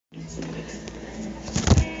Yeah,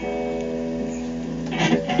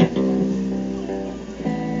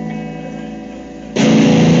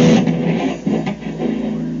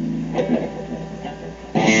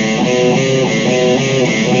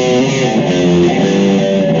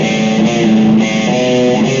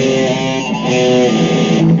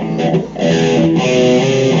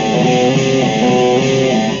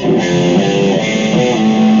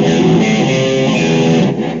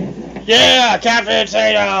 Captain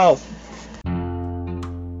Insano!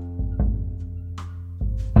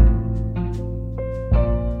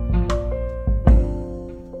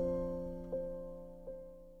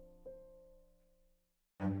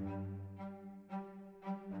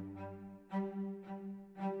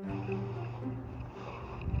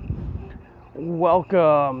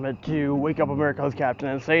 Welcome to Wake Up America's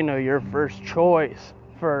Captain Insano, your first choice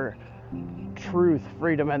for truth,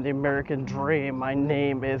 freedom, and the American dream. My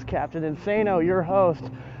name is Captain Insano, your host,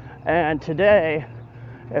 and today,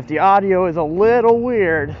 if the audio is a little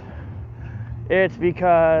weird, it's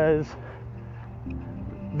because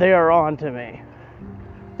they are on to me.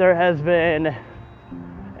 There has been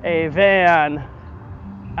a van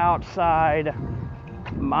outside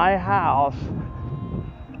my house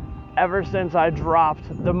ever since I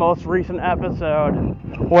dropped the most recent episode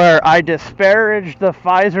where I disparaged the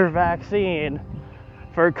Pfizer vaccine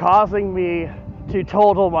for causing me to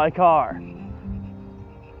total my car.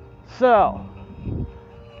 So,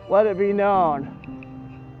 let it be known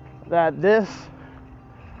that this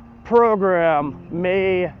program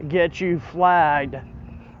may get you flagged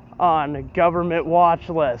on government watch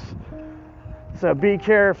lists. So be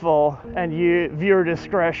careful, and viewer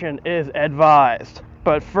discretion is advised.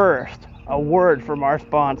 But first, a word from our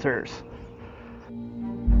sponsors.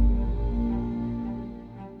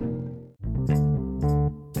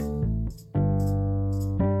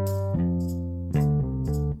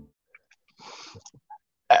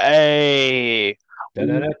 Hey. Da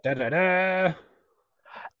da da da da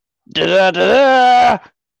Da da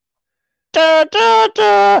da da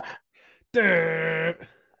da da.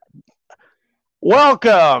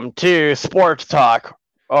 Welcome to Sports Talk,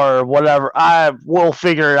 or whatever. I will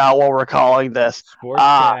figure out what we're calling this.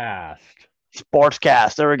 Sportscast.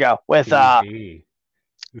 Sportscast. There we go. With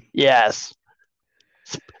yes,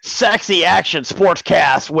 sexy action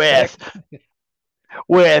sportscast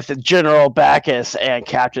with General Bacchus and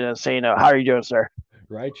Captain Insano. How are you doing, sir?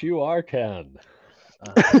 Right, you are, Ken.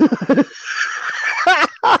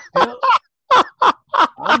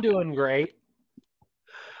 I'm doing great.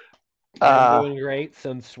 I'm doing great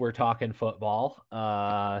since we're talking football.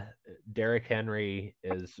 Derrick Henry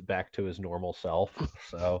is back to his normal self.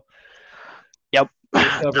 So, yep.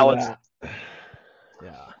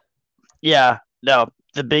 Yeah. No,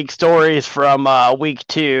 the big stories from week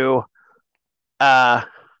 2 that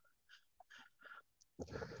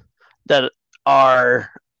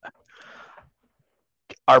are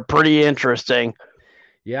pretty interesting.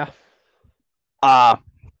 Yeah.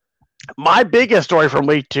 My biggest story from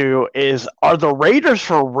week 2 is, are the Raiders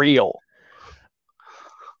for real?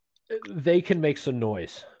 They can make some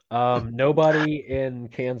noise. Nobody in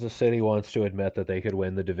Kansas City wants to admit that they could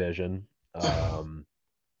win the division. I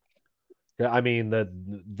mean,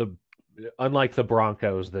 the unlike the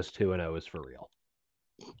Broncos, this 2-0 is for real.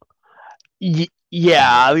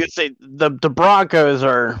 Yeah, I was gonna say the Broncos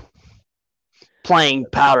are playing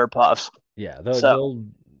powder puffs. Yeah, they'll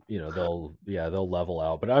level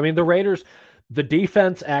out. But I mean, the Raiders, the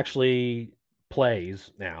defense actually plays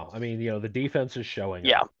now. I mean, the defense is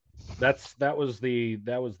showing up. That was the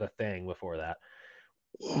thing before that.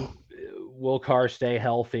 Will Carr stay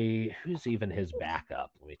healthy? Who's even his backup?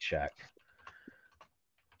 Let me check.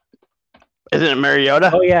 Isn't it Mariota?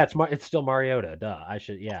 Oh yeah, it's still Mariota. Duh. I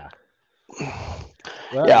should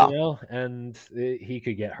Well, yeah. And he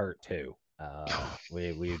could get hurt too.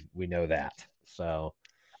 We know that. So.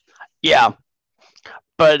 Yeah.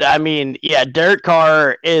 But I mean, Derek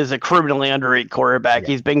Carr is a criminally underrated quarterback. Yeah.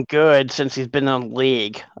 He's been good since he's been in the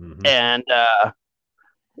league, and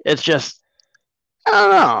it's just, I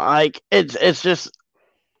don't know. Like it's just,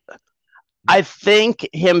 I think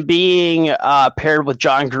him being paired with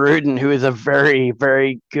John Gruden, who is a very,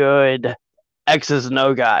 very good X's and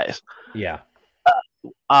O guys. Yeah.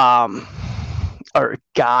 Or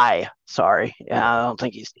guy. Sorry. Yeah, I don't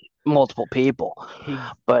think he's multiple people.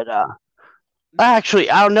 But actually,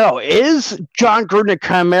 I don't know. Is John Gruden a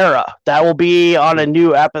chimera? That will be on a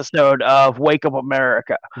new episode of Wake Up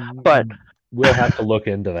America. But we'll have to look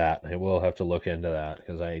into that. I will have to look into that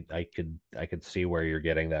because I could see where you're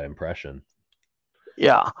getting that impression.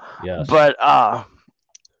 Yeah. Yes. But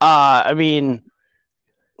I mean,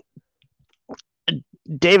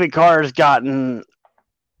 David Carr has gotten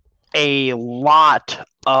a lot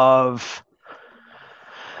of,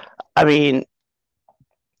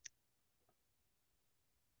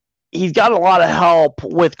 he's got a lot of help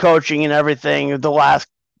with coaching and everything the last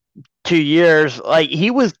 2 years. Like,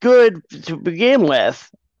 he was good to begin with.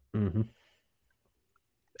 Mm-hmm.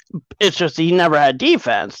 It's just he never had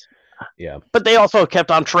defense. Yeah. But they also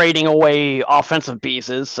kept on trading away offensive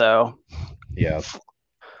pieces, so. Yeah.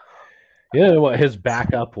 You know what? His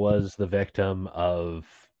backup was the victim of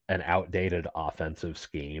an outdated offensive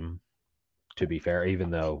scheme, to be fair, even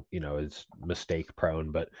though, is mistake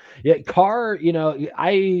prone. But yeah, Carr,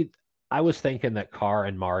 I was thinking that Carr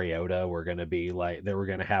and Mariota were going to be like, they were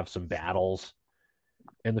going to have some battles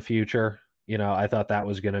in the future. I thought that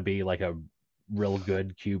was going to be like a real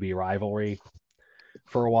good QB rivalry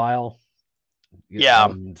for a while. Yeah.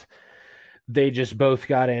 And they just both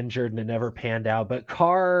got injured and it never panned out. But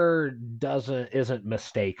Carr isn't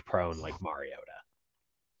mistake prone like Mariota.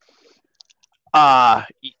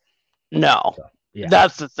 No. So, yeah.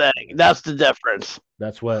 That's the thing. That's the difference.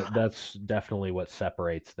 That's definitely what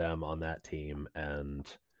separates them on that team. And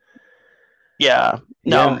yeah.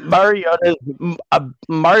 No,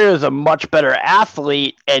 Mario's a much better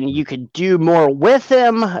athlete, and you could do more with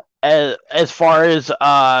him as far as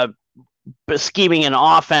scheming an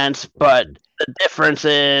offense, but the difference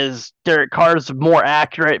is Derek Carr's more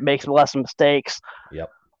accurate, makes less mistakes.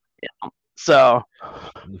 Yep. So,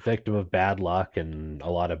 the victim of bad luck and a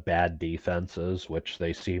lot of bad defenses, which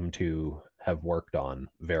they seem to have worked on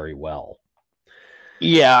very well.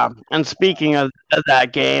 Yeah, and speaking of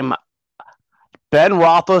that game, Ben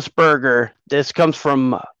Roethlisberger, this comes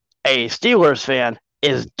from a Steelers fan,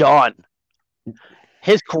 is done.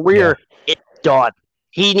 His career is done.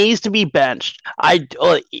 He needs to be benched. I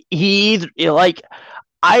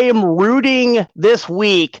am rooting this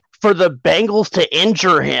week for the Bengals to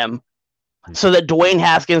injure him so that Dwayne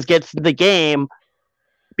Haskins gets the game,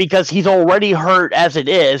 because he's already hurt as it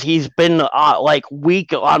is. He's been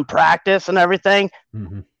weak on practice and everything.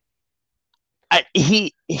 Mm-hmm.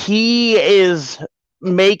 He is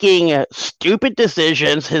making stupid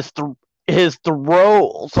decisions. His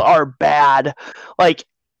throws are bad. Like,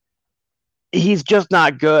 he's just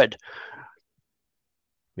not good.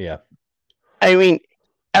 Yeah. I mean,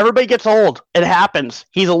 everybody gets old. It happens.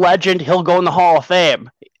 He's a legend. He'll go in the Hall of Fame.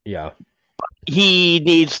 Yeah. He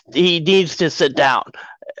needs to sit down.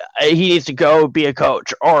 He needs to go be a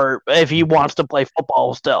coach, or if he wants to play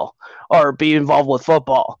football still, or be involved with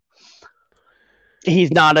football.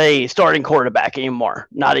 He's not a starting quarterback anymore.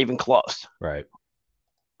 Not even close. Right.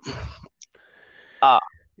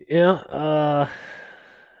 Yeah.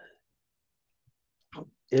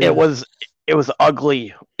 It was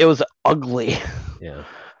ugly. It was ugly. Yeah.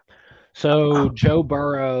 So Joe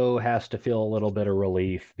Burrow has to feel a little bit of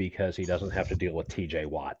relief because he doesn't have to deal with TJ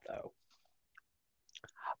Watt, though.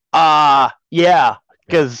 Yeah,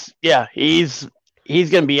 because he's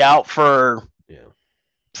going to be out for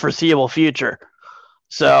foreseeable future.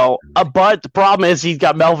 So, but the problem is he's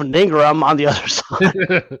got Melvin Ingram on the other side.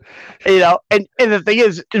 And the thing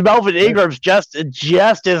is, Melvin Ingram's just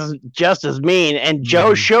as mean, and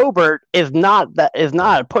Joe Schobert is not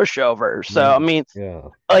a pushover. So, I mean,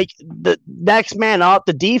 like, the next man up,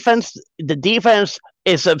 the defense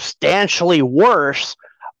is substantially worse,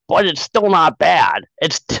 but it's still not bad.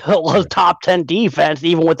 It's still a top 10 defense,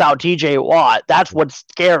 even without TJ Watt. That's what's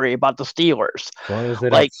scary about the Steelers. As long as they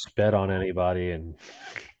don't spit on anybody and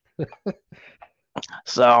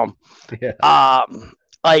so,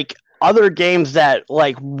 other games that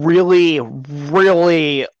really,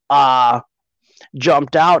 really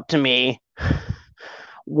jumped out to me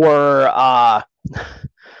were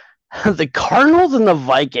the Cardinals and the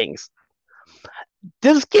Vikings.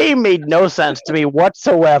 This game made no sense to me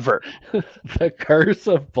whatsoever. The curse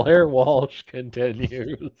of Blair Walsh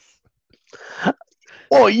continues.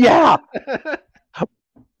 Oh yeah.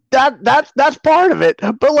 That's part of it.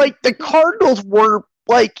 But the Cardinals were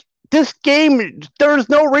this game, there's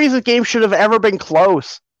no reason the game should have ever been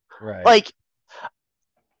close. Right.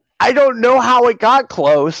 I don't know how it got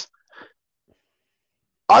close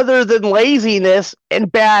other than laziness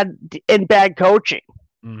and bad coaching.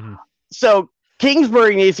 Mm-hmm. So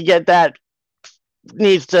Kingsbury needs to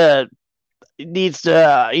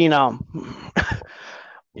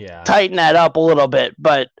tighten that up a little bit.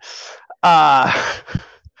 But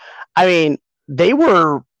they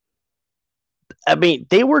were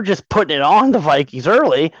just putting it on the Vikings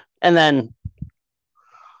early, and then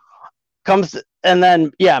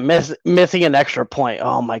missing an extra point.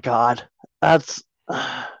 Oh my God, that's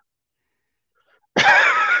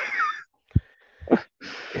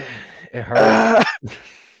It hurt.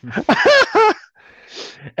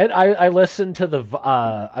 And I listened to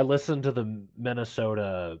the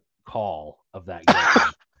Minnesota call of that game.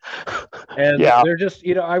 And Yeah. they're just,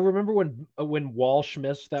 I remember when Walsh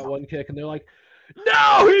missed that one kick and they're like,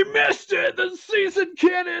 "No, he missed it. The season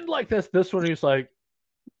can't end like this." This one he's like,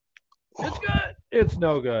 "It's good. It's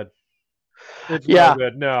no good. It's no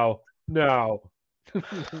good. No.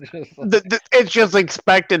 It's just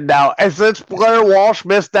expected now. And since Blair Walsh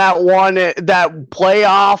missed that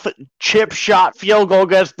playoff chip shot field goal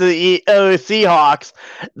against the Seahawks,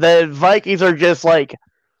 the Vikings are just like,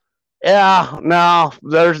 yeah, no,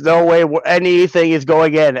 there's no way anything is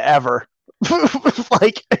going in ever.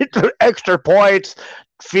 Like extra points,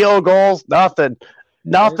 field goals, nothing.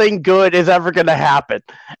 Nothing good is ever going to happen.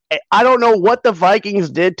 I don't know what the Vikings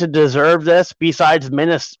did to deserve this besides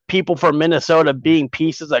people from Minnesota being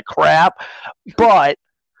pieces of crap, but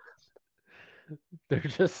they're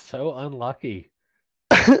just so unlucky.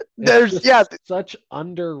 There's such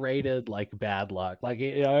underrated bad luck.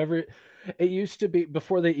 It used to be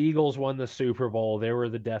before the Eagles won the Super Bowl, they were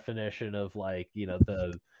the definition of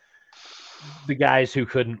the guys who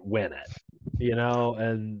couldn't win it.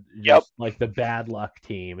 And just the bad luck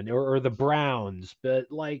team or the Browns, but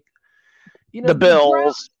the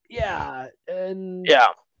Bills.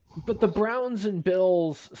 But the Browns and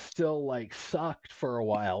Bills still sucked for a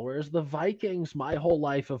while, whereas the Vikings, my whole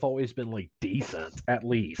life, have always been decent at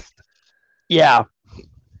least. Yeah.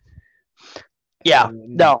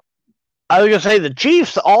 No, I was gonna say the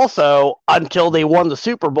Chiefs also, until they won the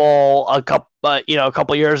Super Bowl a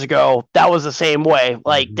couple years ago, that was the same way.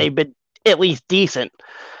 They've been at least decent.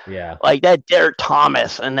 Yeah. Like that Derek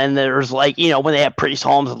Thomas, and then there's when they had Priest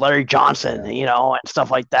Holmes and Larry Johnson, and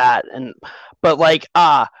stuff like that. But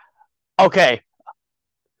okay,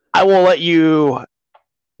 I will let you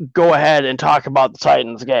go ahead and talk about the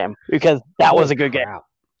Titans game because that was a good game.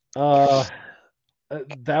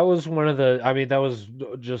 That was one of the. I mean, that was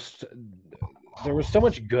just. There was so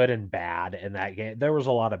much good and bad in that game. There was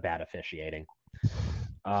a lot of bad officiating.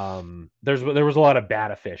 There was a lot of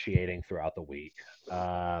bad officiating throughout the week.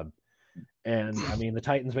 And I mean, the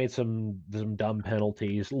Titans made some dumb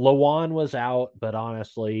penalties. Lawan was out, but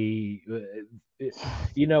honestly,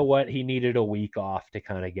 you know what? He needed a week off to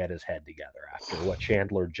kind of get his head together after what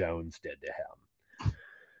Chandler Jones did to him.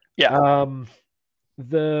 Yeah.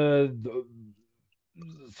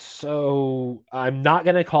 So I'm not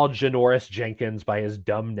going to call Janoris Jenkins by his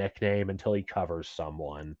dumb nickname until he covers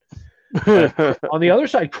someone. On the other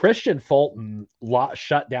side, Christian Fulton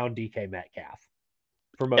shut down DK Metcalf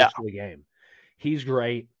for most of the game. He's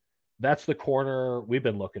great. That's the corner we've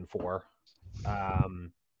been looking for.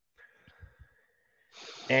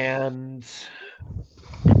 And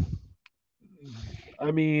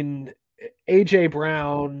I mean, AJ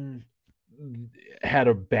Brown had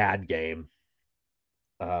a bad game.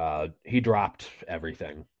 He dropped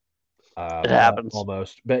everything. It happens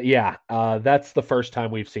almost, but yeah, that's the first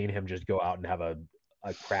time we've seen him just go out and have a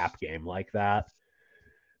crap game like that.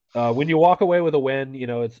 When you walk away with a win,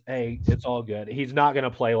 it's all good. He's not going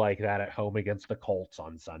to play like that at home against the Colts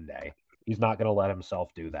on Sunday. He's not going to let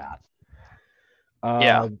himself do that.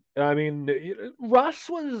 I mean, Russ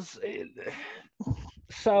was.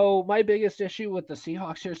 So my biggest issue with the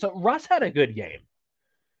Seahawks here. So Russ had a good game.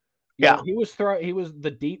 He was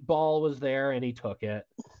the deep ball was there and he took it.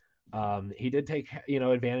 He did take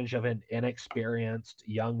advantage of an inexperienced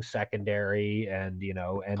young secondary and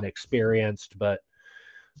an experienced but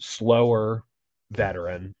slower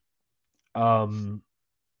veteran. And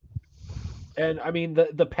I mean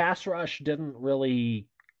the pass rush didn't really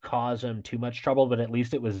cause him too much trouble, but at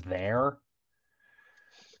least it was there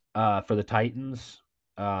for the Titans.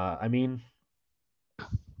 I mean,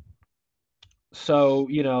 so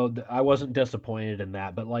I wasn't disappointed in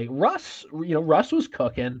that, but Russ was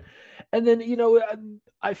cooking, and then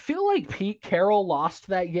I feel like Pete Carroll lost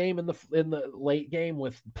that game in the late game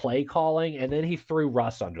with play calling, and then he threw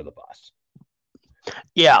Russ under the bus.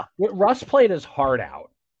 Yeah, Russ played his heart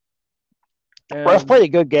out. Russ played a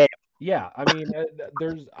good game. Yeah, I mean,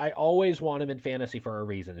 I always want him in fantasy for a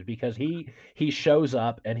reason because he shows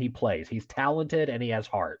up and he plays. He's talented and he has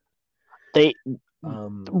heart.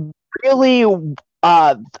 Really,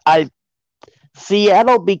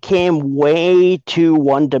 Seattle became way too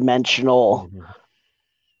one-dimensional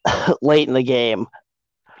late in the game.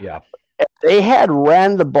 Yeah. If they had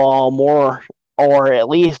ran the ball more, or at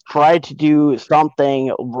least tried to do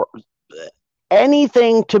something,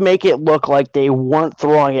 anything to make it look like they weren't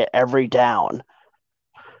throwing it every down,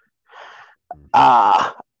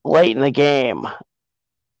 late in the game,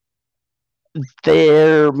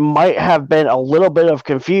 there might have been a little bit of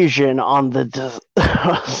confusion on the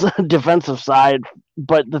defensive side,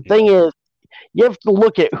 but the thing is, you have to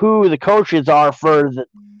look at who the coaches are for the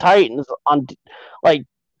Titans. On like,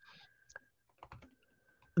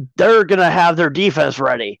 they're gonna have their defense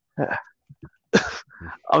ready.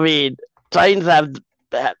 I mean, Titans have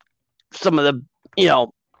some of the,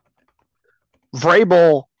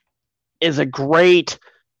 Vrabel is a great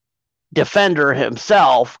defender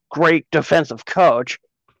himself, great defensive coach.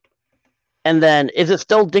 And then, is it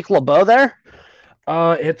still Dick LeBeau there?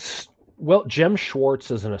 Jim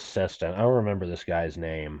Schwartz is an assistant. I don't remember this guy's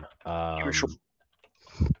name.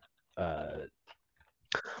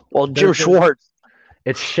 Jim Schwartz.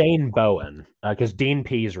 It's Shane Bowen because Dean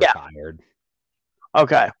Pease retired.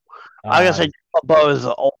 Okay. I was gonna say Dick LeBeau is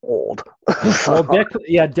old.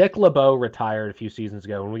 Dick LeBeau retired a few seasons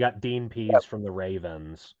ago when we got Dean Pease from the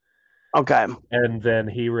Ravens. Okay. And then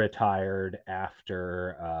he retired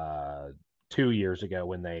after 2 years ago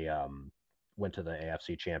when they went to the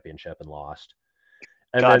AFC Championship and lost.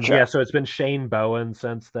 And then so it's been Shane Bowen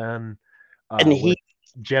since then. And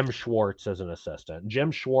Jim Schwartz as an assistant.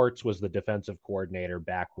 Jim Schwartz was the defensive coordinator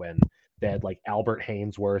back when they had like Albert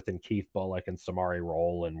Hainsworth and Keith Bullock and Samari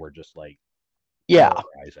Roll and were just like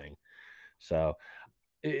rising. So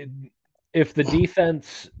if the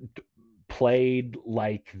defense played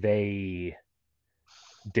like they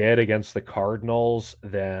did against the Cardinals,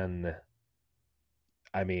 then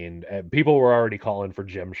I mean, people were already calling for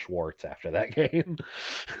Jim Schwartz after that game.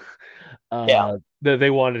 They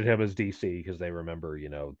wanted him as DC because they remember,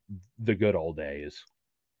 the good old days.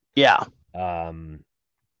 Yeah.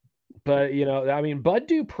 But I mean, Bud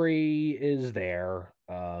Dupree is there.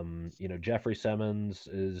 Jeffrey Simmons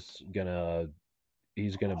is gonna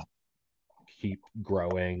keep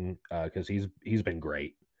growing because he's been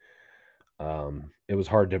great. It was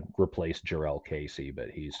hard to replace Jarrell Casey, but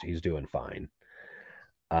he's doing fine.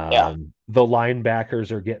 The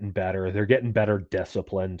linebackers are getting better. They're getting better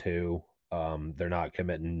discipline too. They're not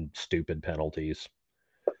committing stupid penalties.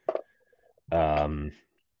 Honestly,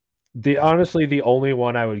 the only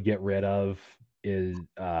one I would get rid of is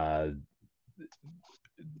no.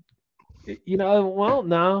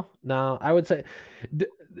 I would say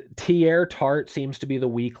Tierre Tart seems to be the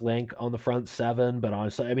weak link on the front seven, but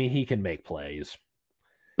honestly, I mean, he can make plays.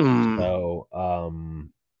 So,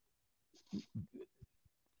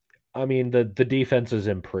 I mean, the defense is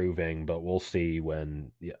improving, but we'll see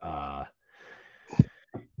when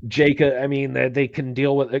Jacob. I mean, they can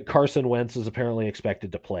deal with it. Carson Wentz is apparently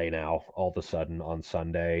expected to play now all of a sudden on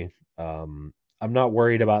Sunday. I'm not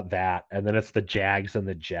worried about that. And then it's the Jags and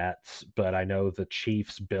the Jets, but I know the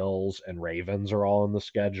Chiefs, Bills, and Ravens are all on the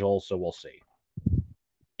schedule, so we'll see.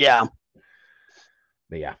 Yeah.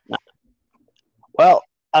 But yeah. Well,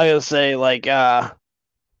 I gotta say, like, I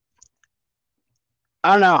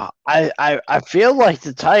don't know. I feel like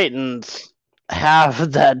the Titans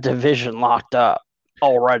have that division locked up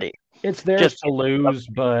already. It's theirs to lose,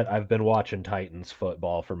 but I've been watching Titans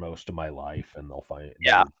football for most of my life, and they'll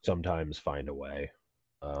sometimes find a way.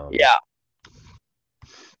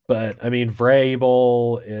 But I mean,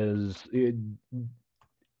 Vrabel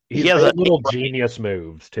he has little genius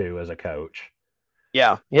moves too as a coach.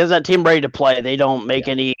 Yeah, he has that team ready to play. They don't make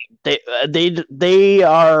any. They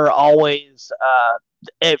are always.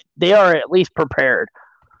 They are at least prepared.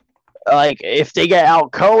 Like if they get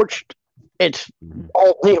out coached, it's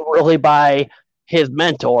only really by his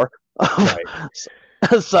mentor. Right.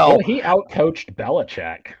 So he outcoached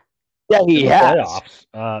Belichick. Yeah, he has.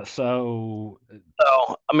 Playoffs. So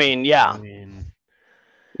I mean, yeah.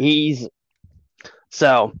 He's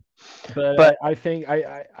so. But I think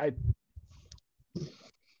I'd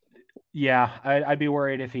be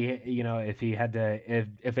worried if he had to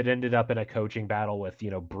if it ended up in a coaching battle with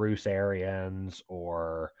Bruce Arians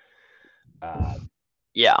or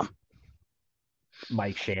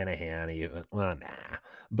Mike Shanahan even. Well, nah.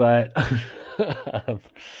 But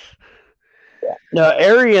no,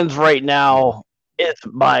 Arians right now is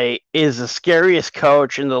the scariest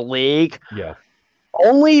coach in the league. Yeah.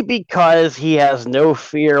 Only because he has no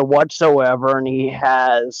fear whatsoever, and he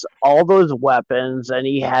has all those weapons, and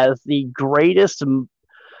he has the greatest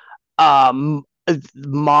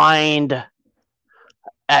mind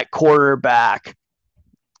at quarterback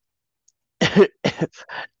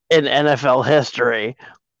in NFL history.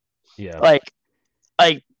 Yeah. Like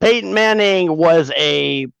Peyton Manning was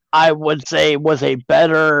a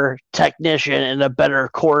better technician and a better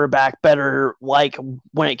quarterback, better like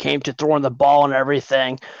when it came to throwing the ball and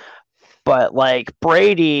everything. But like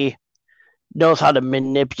Brady knows how to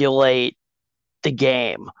manipulate the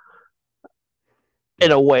game.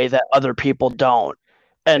 in a way that other people don't,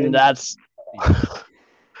 and that's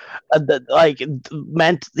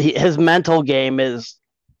his mental game is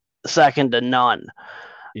second to none.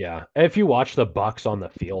 Yeah, if you watch the Bucks on the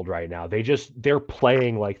field right now, they're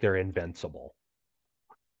playing like they're invincible.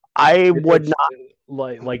 I would not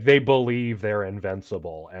like they believe they're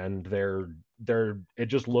invincible, and it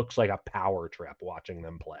just looks like a power trip watching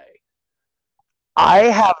them play. I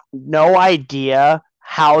have no idea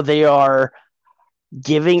how they are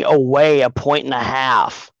giving away 1.5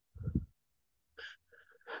 points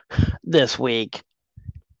this week.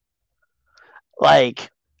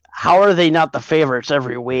 Like, how are they not the favorites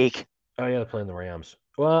every week? Oh yeah, they're playing the Rams.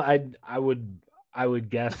 Well, I would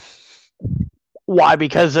guess why,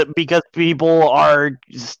 because people are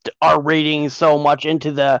reading so much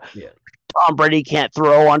into the Tom Brady can't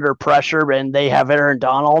throw under pressure and they have Aaron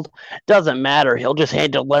Donald. Doesn't matter. He'll just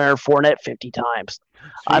hand to Leonard Fournette 50 times.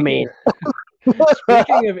 Speaking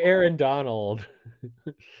of Aaron Donald,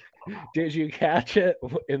 did you catch it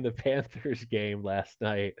in the Panthers game last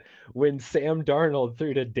night when Sam Darnold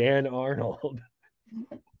threw to Dan Arnold?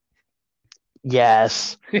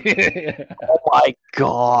 Yes. Oh my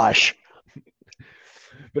gosh.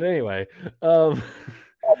 But anyway,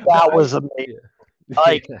 that was amazing.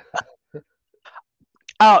 Like,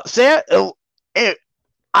 I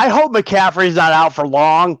hope McCaffrey's not out for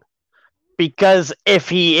long, because if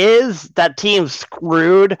he is, that team's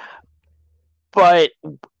screwed. But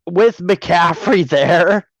with McCaffrey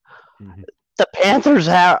there, the Panthers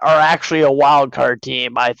are actually a wild card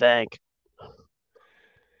team, I think.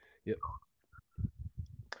 Yep.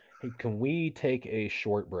 Hey, can we take a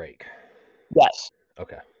short break? Yes.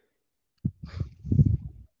 Okay.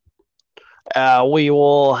 We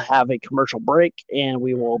will have a commercial break, and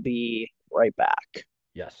we will be right back.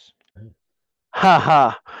 Yes.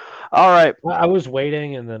 Haha. All right. I was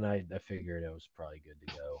waiting, and then I figured it was probably good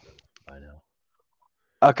to go by now.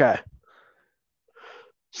 Okay.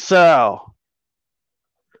 So,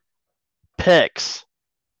 picks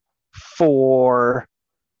for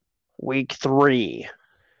week 3.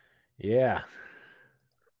 Yeah.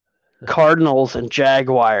 Cardinals and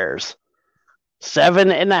Jaguars.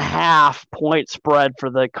 7.5 point spread for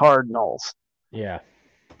the Cardinals. Yeah.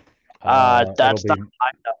 That's not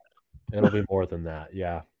high enough. It'll be more than that.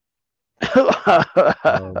 Yeah.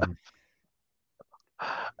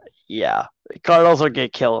 Yeah. The Cardinals are going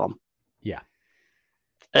to kill them. Yeah.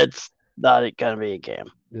 It's not going to be a game.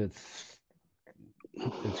 It's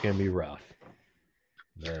going to be rough.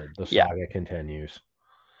 The saga continues.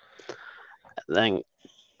 Then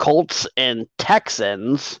Colts and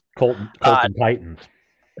Texans. Colton Titans.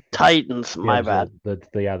 Titans, my bad.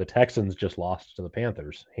 The Texans just lost to the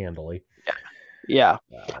Panthers handily. Yeah.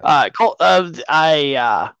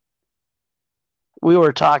 We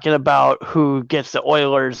were talking about who gets the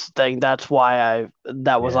Oilers thing. That's why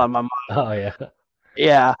that was on my mind. Oh yeah.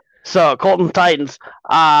 Yeah. So Colton Titans.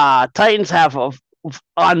 Titans have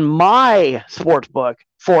on my sports book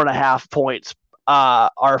 4.5 points. Are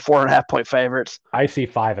 4.5 point favorites. I see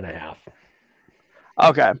 5.5.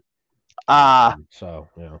 Okay. So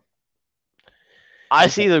yeah. I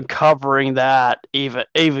see them covering that.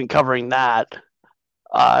 Even covering that.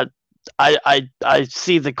 I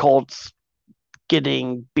see the Colts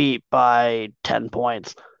getting beat by 10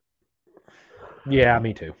 points. Yeah,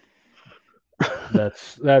 me too.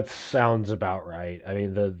 That sounds about right. I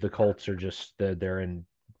mean, the Colts are just they're in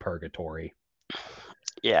purgatory.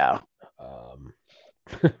 Yeah.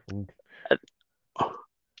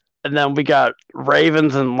 And then we got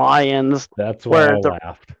Ravens and Lions. That's where I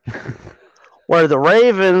laughed. Where the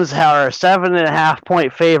Ravens are a 7.5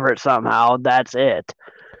 point favorite somehow. That's it.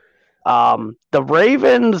 The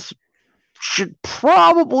Ravens should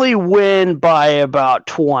probably win by about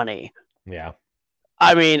 20. Yeah.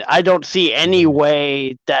 I mean, I don't see any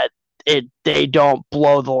way that they don't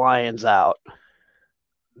blow the Lions out.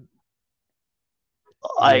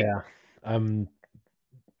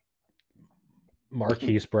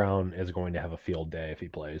 Marquise Brown is going to have a field day if he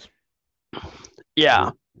plays.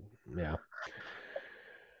 Yeah. Yeah.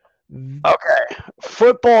 Okay.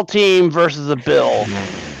 Football team versus the Bills.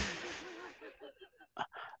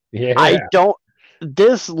 Yeah.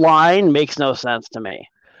 This line makes no sense to me.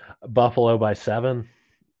 Buffalo by 7.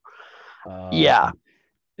 Yeah.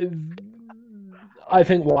 I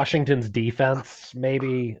think Washington's defense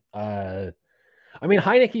maybe. I mean,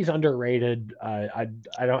 Heineke's underrated. I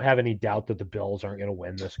don't have any doubt that the Bills aren't going to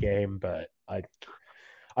win this game, but I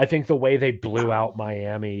think the way they blew out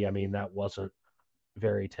Miami, I mean, that wasn't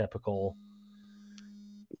very typical.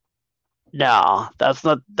 No, that's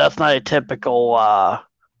not a typical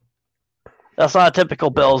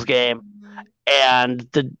Bills game. and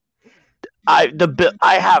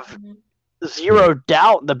I have zero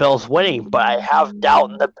doubt in the Bills winning, but I have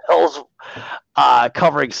doubt in the Bills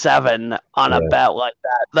covering 7 on a bet like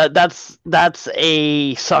that. That's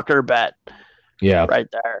a sucker bet. Yeah. Right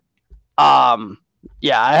there.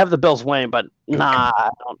 Yeah, I have the Bills winning, but nah, I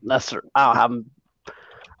don't necessarily. I don't have them.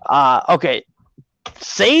 Okay,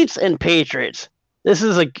 Saints and Patriots. This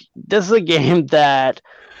is a game that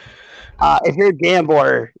if you're a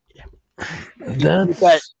gambler, you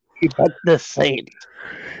bet the Saints.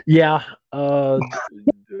 Yeah.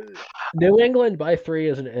 New England by 3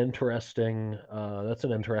 is an interesting. That's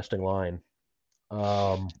an interesting line.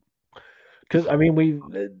 Because I mean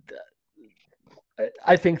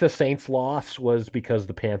I think the Saints' loss was because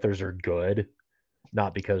the Panthers are good,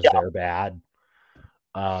 not because they're bad.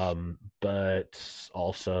 But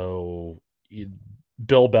also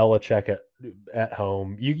Bill Belichick at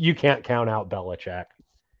home. You can't count out Belichick.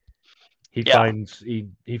 He finds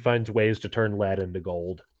ways to turn lead into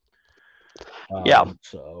gold.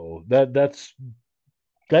 So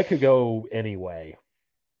that could go any way.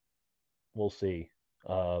 We'll see.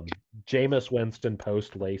 Jameis Winston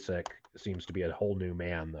post LASIK seems to be a whole new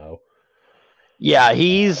man, though. Yeah,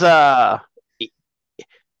 he's. I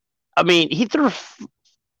mean, he threw for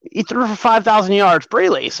 5,000 yards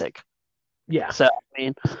pre-LASIK. Yeah. So I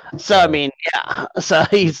mean, yeah. So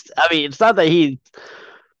he's. I mean, it's not that he,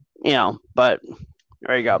 but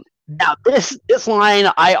there you go. Now this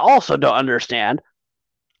line I also don't understand.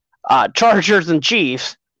 Chargers and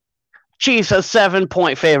Chiefs. Chiefs a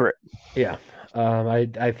 7-point favorite. Yeah.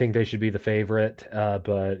 I think they should be the favorite,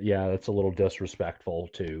 but yeah, that's a little disrespectful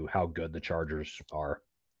to how good the Chargers are.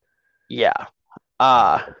 Yeah.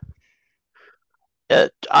 I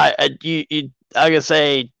gotta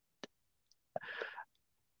say,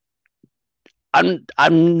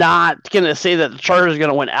 I'm not gonna say that the Chargers are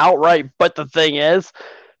gonna win outright, but the thing is,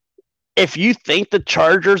 if you think the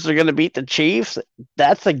Chargers are gonna beat the Chiefs,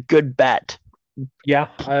 that's a good bet. Yeah,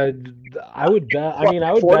 I would bet. I mean,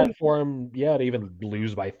 I would bet for him. Yeah, to even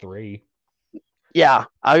lose by 3. Yeah,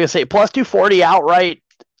 I was gonna say plus 240 outright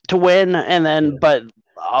to win, and then but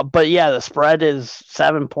yeah, the spread is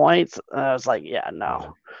 7 points. I was like, yeah,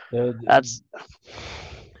 no, that's.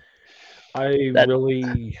 I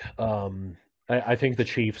think the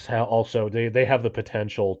Chiefs also they have the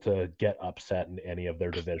potential to get upset in any of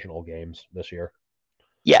their divisional games this year.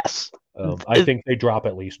 Yes, I think they drop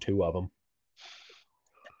at least 2 of them.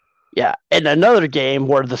 Yeah, and another game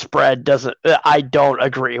where the spread doesn't, I don't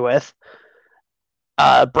agree with.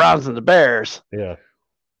 Browns and the Bears. Yeah,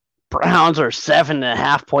 Browns are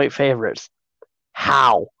 7.5-point favorites.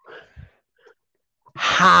 How?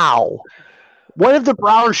 What have the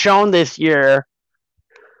Browns shown this year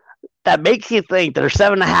that makes you think they're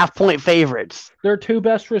 7.5-point favorites? Their 2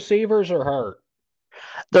 best receivers are hurt.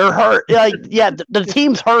 They're hurt. The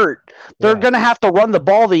team's hurt. They're going to have to run the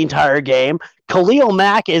ball the entire game. Khalil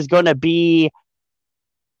Mack is going to be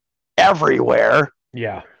everywhere.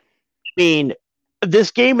 Yeah. I mean,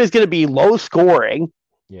 this game is going to be low scoring.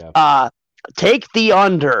 Yeah. Take the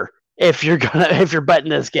under if you're betting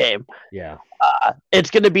this game. Yeah. It's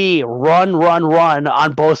going to be run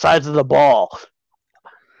on both sides of the ball.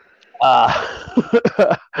 And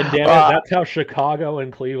damn it, that's how Chicago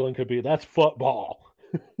and Cleveland could be. That's football.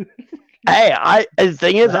 Hey, the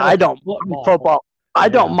thing is, I don't mind football. I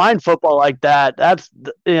don't mind football like that. That's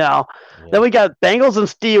Then we got Bengals and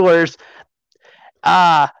Steelers.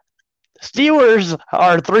 Steelers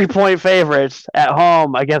are 3-point favorites at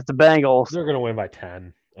home against the Bengals. They're going to win by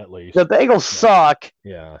 10 at least. The Bengals suck.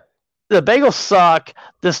 Yeah. The Bengals suck.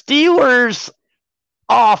 The Steelers'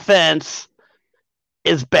 offense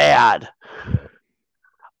is bad.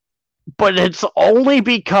 But it's only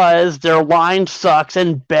because their line sucks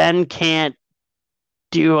and Ben can't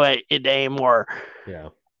do it anymore. Yeah.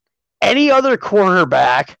 Any other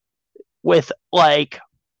quarterback with, like,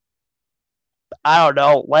 I don't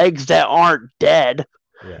know, legs that aren't dead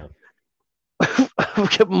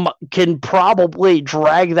can probably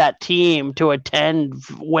drag that team to a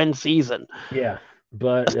 10-win season. Yeah,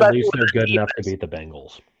 but especially at least they're good enough to beat the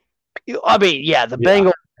Bengals. I mean, yeah, the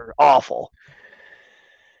Bengals are awful.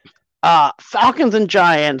 Falcons and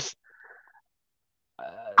Giants.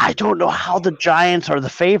 I don't know how the Giants are the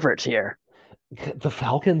favorites here. The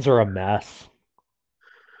Falcons are a mess.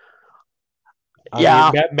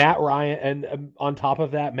 I mean, Matt Ryan, and on top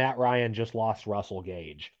of that, Matt Ryan just lost Russell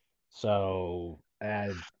Gage. So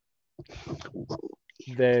they're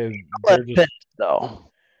just... Pitts, though.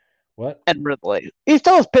 What? And Ridley. He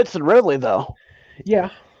still has Pitts and Ridley, though. Yeah.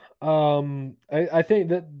 I think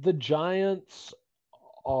that the Giants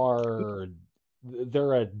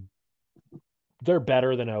they're a they're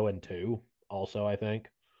better than 0-2. Also, I think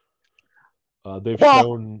they've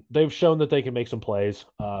shown that they can make some plays.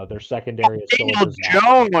 Their secondary is still a Daniel disaster.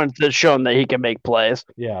 Jones has shown that he can make plays.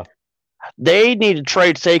 Yeah, They need to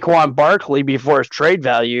trade Saquon Barkley before his trade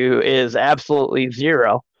value is absolutely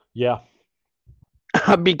zero. yeah,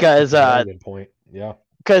 because that's a very good point. Yeah,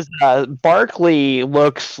 Barkley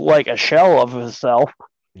looks like a shell of himself.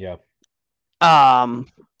 yeah. Um,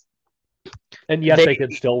 And yes, they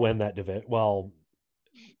could still win that division. Well,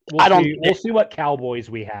 we'll see what Cowboys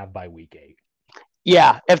we have by week 8.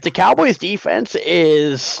 Yeah, if the Cowboys defense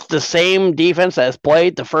is the same defense as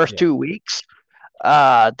played the first 2 weeks,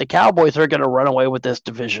 the Cowboys are going to run away with this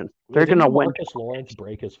division. They're going to win. Marcus Lawrence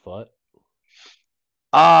break his foot?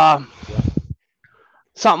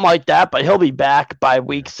 Something like that, but he'll be back by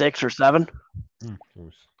week 6 or 7.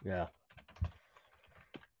 Yeah.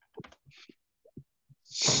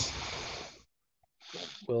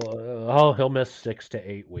 Well, he'll miss 6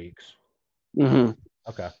 to 8 weeks. Mm-hmm.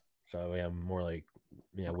 Okay, so yeah, more like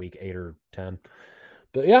week 8 or 10.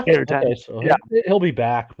 But yeah, 8 or 10. Okay, so he'll be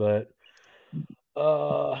back, but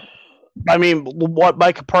I mean, what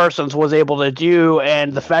Micah Parsons was able to do,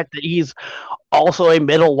 and the fact that he's also a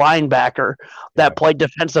middle linebacker that played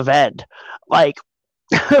defensive end, like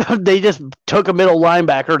they just took a middle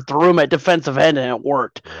linebacker, threw him at defensive end, and it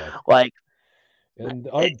worked. And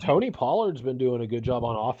Tony Pollard's been doing a good job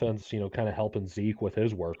on offense, kind of helping Zeke with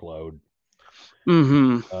his workload.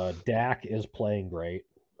 Mm-hmm. Dak is playing great.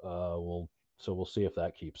 We'll see if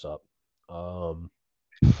that keeps up.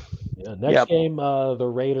 Next game, the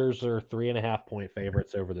Raiders are 3.5-point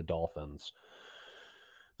favorites over the Dolphins.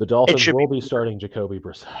 The Dolphins will be starting Jacoby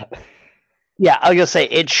Brissett. Yeah, I was gonna say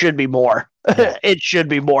it should be more. Yeah. It should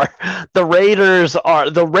be more. The Raiders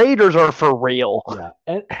are for real. Yeah,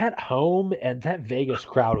 and at home, and that Vegas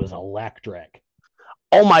crowd was electric.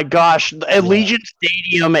 Oh my gosh, Allegiant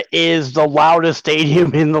Stadium is the loudest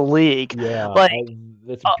stadium in the league. Yeah,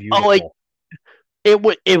 that's beautiful.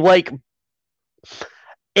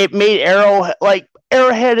 It made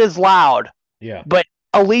Arrowhead is loud. Yeah, but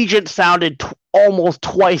Allegiant sounded almost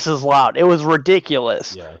twice as loud. It was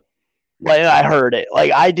ridiculous. Yeah. Like I heard it.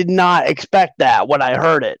 Like I did not expect that when I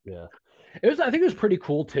heard it. Yeah. I think it was pretty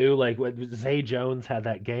cool too. Like when Zay Jones had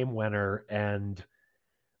that game winner, and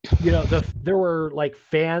there were like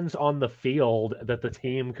fans on the field that the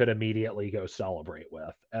team could immediately go celebrate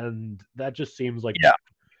with, and that just seems like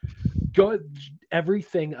good.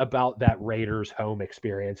 Everything about that Raiders home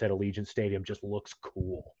experience at Allegiant Stadium just looks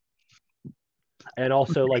cool, and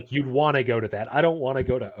also like you'd want to go to that. I don't want to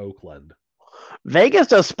go to Oakland. Vegas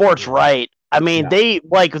does sports right. I mean, they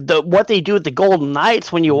like what they do at the Golden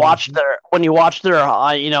Knights when you watch their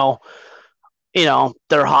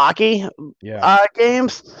their hockey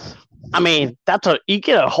games. I mean, you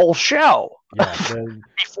get a whole show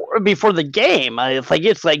before the game.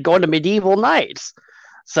 It's like going to medieval nights.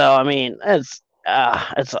 So I mean, it's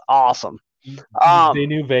awesome. They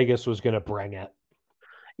knew Vegas was going to bring it.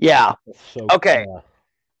 Yeah. So, okay.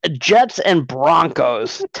 Jets and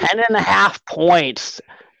Broncos, 10.5 points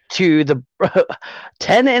to the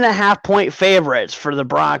 10.5-point favorites for the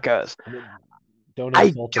Broncos. Don't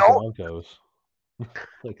insult the Broncos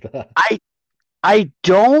like that. I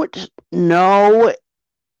don't know.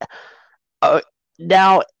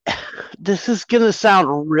 Now, this is going to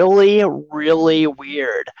sound really, really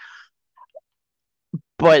weird,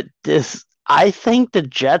 but I think the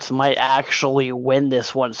Jets might actually win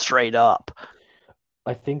this one straight up.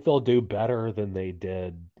 I think they'll do better than they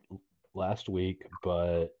did last week,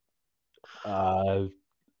 but I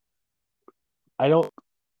don't.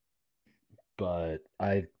 But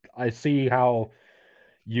I see how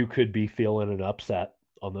you could be feeling an upset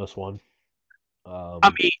on this one.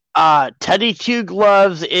 I mean, Teddy Two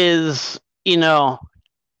Gloves is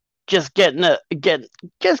just getting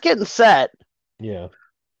set. Yeah,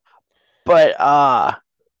 but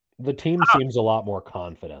the team seems a lot more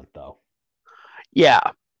confident though. Yeah.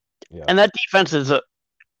 And that defense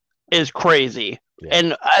is crazy. Yeah.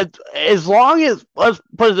 And as long as, let's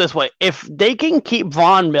put it this way, if they can keep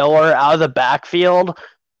Von Miller out of the backfield,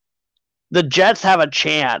 the Jets have a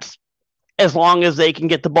chance as long as they can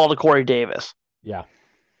get the ball to Corey Davis. Yeah.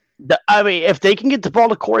 I mean, if they can get the ball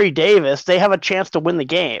to Corey Davis, they have a chance to win the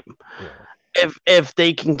game. Yeah. If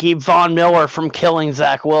they can keep Von Miller from killing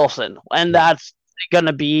Zach Wilson. And that's going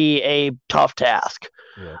to be a tough task.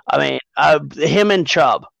 Yeah. I mean, him and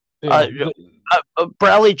Chubb.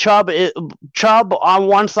 Bradley Chubb on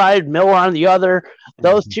one side, Miller on the other.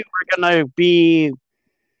 Those two are going to be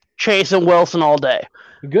chasing Wilson all day.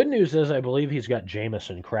 The good news is I believe he's got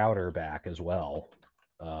Jamison Crowder back as well.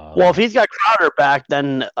 Well, if he's got Crowder back,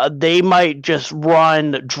 then they might just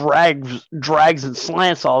run drags and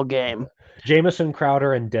slants all game. Jamison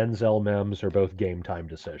Crowder and Denzel Mims are both game time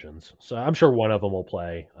decisions, so I'm sure one of them will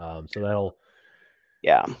play. So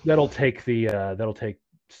that'll take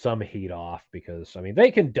some heat off because I mean they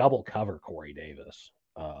can double cover Corey Davis.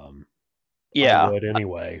 I would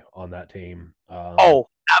anyway on that team. Oh,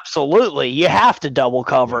 absolutely! You have to double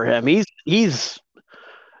cover him. He's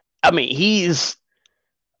getting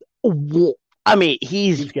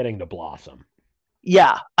to blossom.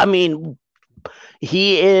 Yeah, I mean,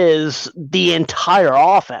 he is the entire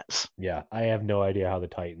offense. Yeah, I have no idea how the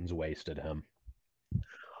Titans wasted him.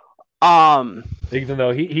 Even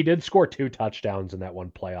though he did score 2 touchdowns in that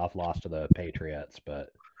one playoff loss to the Patriots, but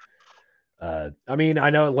I mean,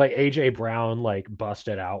 I know like AJ Brown like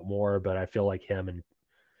busted out more, but I feel like him and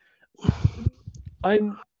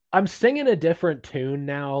I'm singing a different tune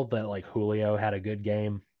now that like Julio had a good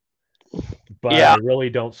game. But I really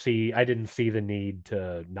I didn't see the need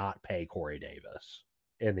to not pay Corey Davis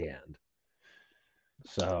in the end.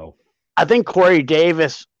 So I think Corey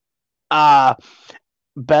Davis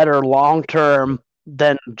better long term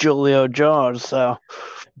than Julio Jones. So,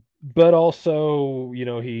 but also,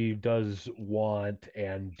 he does want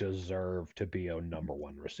and deserve to be a number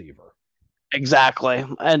 1 receiver. Exactly,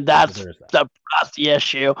 and that's the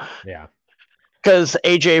issue. Yeah, because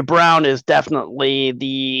AJ Brown is definitely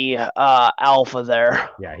the alpha there.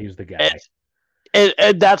 Yeah, he's the guy.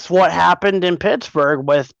 That's what happened in Pittsburgh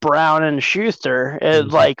with Brown and Schuster.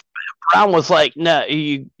 Like Brown was like, "No,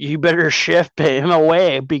 you better shift him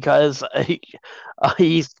away because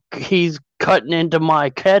he's cutting into my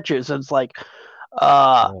catches." It's like,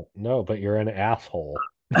 no, but you're an asshole.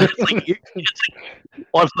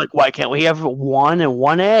 It's like, why can't we have 1 and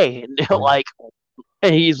 1A?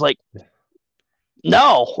 And he's like,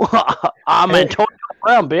 no, I'm Antonio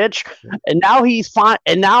Brown, bitch. And now he's fine.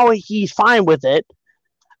 And now he's fine with it.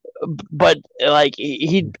 But like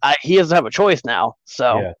he doesn't have a choice now.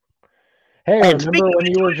 So, yeah. Hey, remember when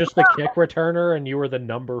you were just the kick returner and you were the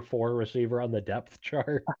number 4 receiver on the depth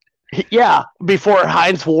chart? Yeah, before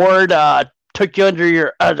Hines Ward took you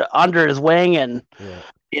under his wing and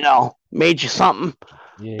made you something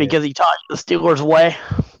because he taught you the Steelers way.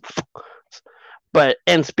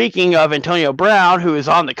 And speaking of Antonio Brown, who is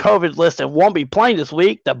on the COVID list and won't be playing this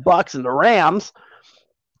week, the Bucks and the Rams,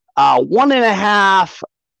 1.5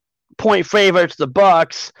 point favorites. The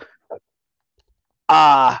Bucks.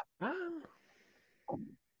 I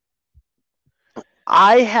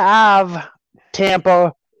have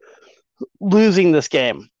Tampa losing this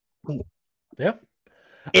game. Yep.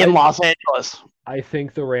 In Los Angeles. I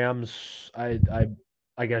think the Rams. I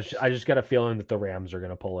guess I just got a feeling that the Rams are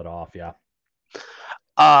going to pull it off. Yeah.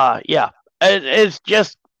 Yeah. It's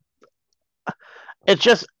just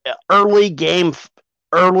early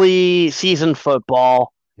season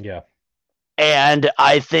football. Yeah. And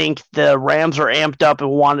I think the Rams are amped up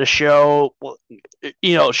and want to show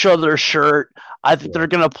their shirt. I think they're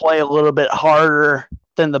going to play a little bit harder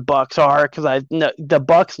than the Bucks are because the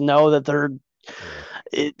Bucks know that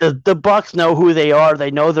the Bucks know who they are.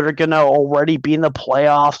 They know they're going to already be in the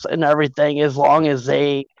playoffs and everything as long as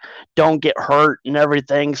they don't get hurt and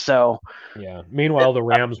everything. So yeah. Meanwhile, the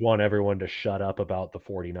Rams want everyone to shut up about the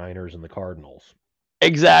 49ers and the Cardinals.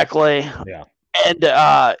 Exactly. Yeah. And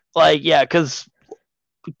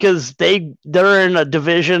because they're in a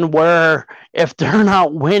division where if they're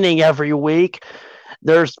not winning every week,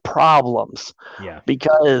 there's problems. Yeah.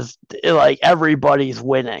 Because everybody's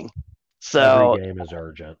winning. So every game is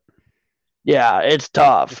urgent. Yeah, it's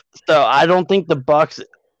tough. So I don't think the Bucks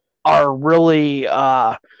are really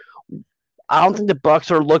I don't think the Bucks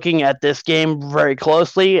are looking at this game very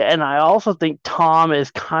closely, and I also think Tom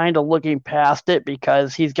is kind of looking past it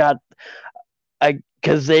because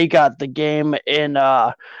they got the game in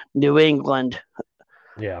New England.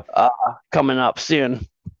 Yeah. Coming up soon.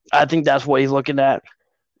 I think that's what he's looking at.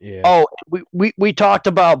 Yeah. Oh, we talked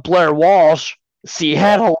about Blair Walsh,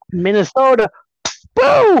 Seattle, Minnesota.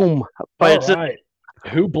 Boom! But right.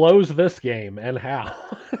 Who blows this game and how?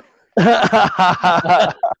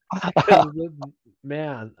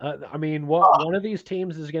 Man, I mean, one of these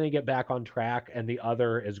teams is going to get back on track, and the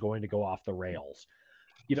other is going to go off the rails.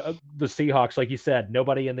 The Seahawks, like you said,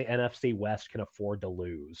 nobody in the NFC West can afford to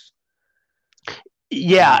lose.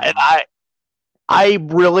 Yeah, and I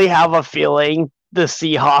really have a feeling the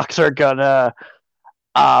Seahawks are gonna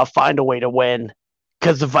find a way to win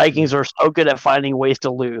because the Vikings are so good at finding ways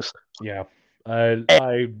to lose. Yeah,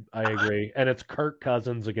 I agree, and it's Kirk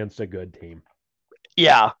Cousins against a good team.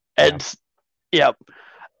 Yeah, yep.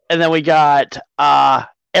 And then we got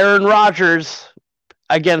Aaron Rodgers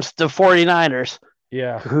against the 49ers,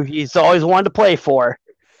 Yeah. who he's always wanted to play for.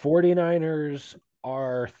 49ers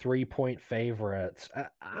are 3-point favorites. I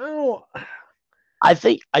don't. I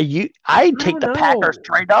think I'd take the Packers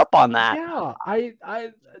straight up on that. Yeah,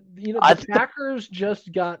 the Packers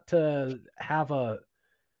just got to have a.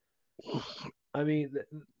 I mean,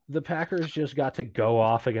 the Packers just got to go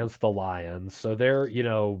off against the Lions, so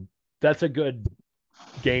that's a good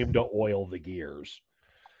game to oil the gears.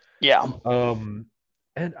 Yeah.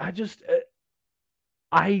 And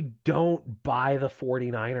I don't buy the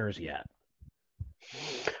 49ers yet.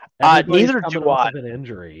 Neither do I. Of an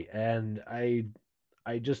injury, and I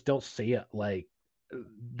just don't see it. Like,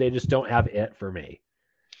 they just don't have it for me.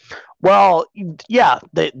 Well, yeah,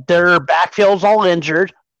 their backfield's all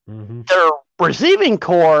injured. Mm-hmm. Their receiving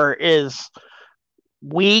core is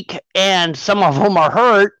weak, and some of them are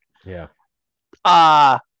hurt. Yeah.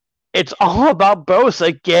 It's all about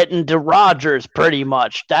Bosa getting to Rodgers, pretty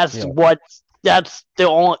much. That's the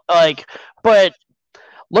only, but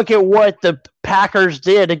look at what the Packers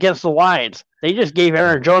did against the Lions. They just gave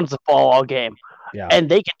Aaron Jones the ball all game. Yeah. And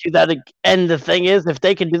they can do that. And the thing is, if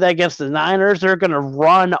they can do that against the Niners, they're going to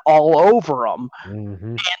run all over them. Mm-hmm.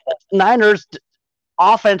 And the Niners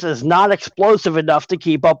offense is not explosive enough to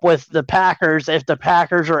keep up with the Packers if the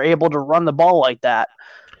Packers are able to run the ball like that.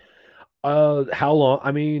 How long?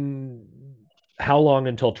 I mean, how long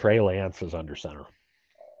until Trey Lance is under center?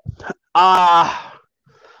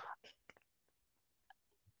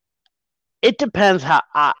 It depends how.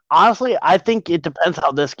 Honestly, I think it depends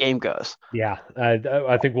how this game goes. Yeah,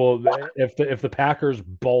 I think if the Packers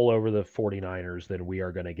bowl over the 49ers, then we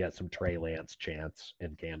are going to get some Trey Lance chance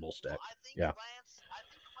in Candlestick. Well, I think yeah. Lance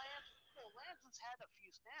has had a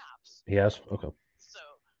few snaps. He has? Okay. So,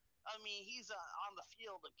 I mean, he's on the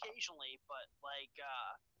field occasionally, but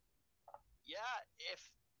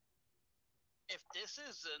if this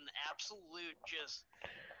is an absolute just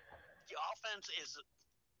the offense is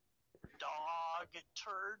dog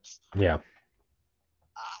turds. Yeah.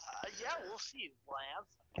 We'll see,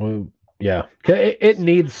 Lance. Well, yeah. It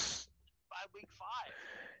needs by week 5.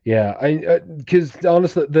 Yeah, because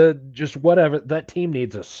honestly, that team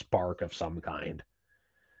needs a spark of some kind.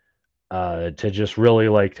 To just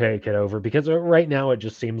really take it over, because right now it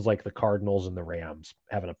just seems like the Cardinals and the Rams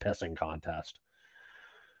having a pissing contest.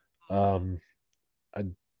 I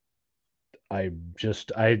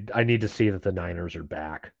need to see that the Niners are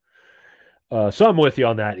back. So I'm with you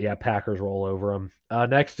on that. Yeah, Packers roll over them.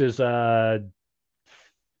 Next is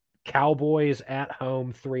Cowboys at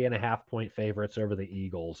home, 3.5-point favorites over the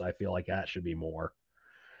Eagles. I feel like that should be more.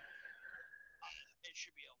 It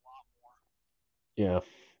should be a lot more. Yeah.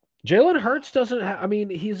 Jalen Hurts doesn't have. I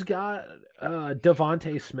mean, he's got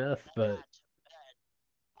Devontae Smith, but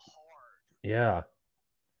yeah. 3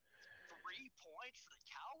 points for the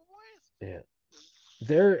Cowboys. Yeah,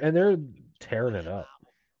 they're tearing it up.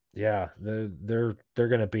 Yeah, they're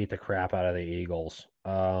gonna beat the crap out of the Eagles.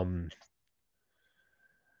 It's not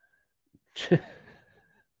even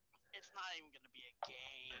gonna be a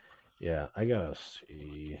game. Yeah, I gotta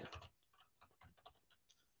see.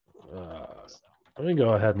 Let me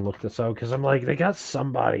go ahead and look this out, because I'm like, they got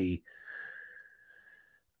somebody.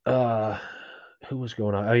 Who was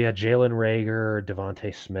going on? Oh yeah, Jalen Reagor,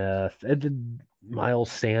 Devontae Smith,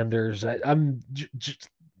 Miles Sanders. I'm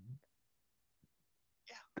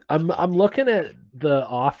looking at the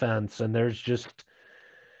offense, and there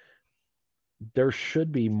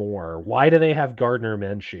should be more. Why do they have Gardner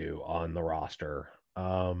Minshew on the roster?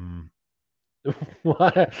 What?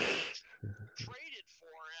 Traded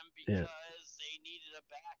for him because they needed a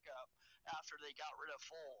backup after they got rid of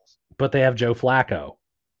Foles. But they have Joe Flacco.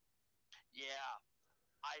 Yeah,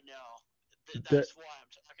 I know. That's why I'm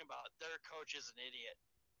talking about. Their coach is an idiot.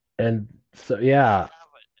 And so, yeah.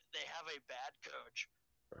 They have a bad coach,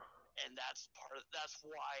 and that's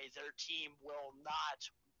why their team will not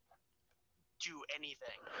do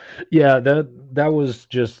anything. Yeah, that was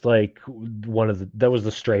just like that was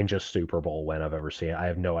the strangest Super Bowl win I've ever seen. I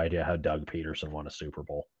have no idea how Doug Peterson won a Super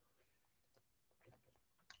Bowl.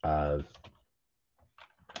 I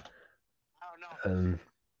don't know.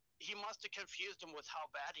 He must have confused him with how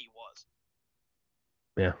bad he was.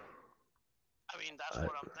 Yeah. I mean, that's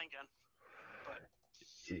what I'm thinking. But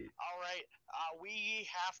all right, we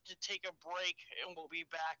have to take a break, and we'll be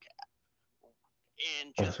back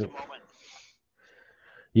in just a moment.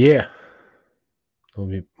 Yeah.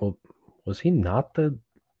 Well, was he not the...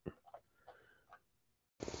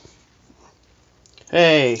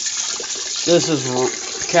 Hey, this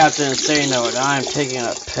is Captain Insano, and I'm taking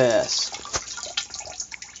a piss.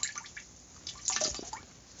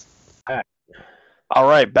 All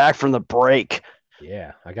right, back from the break.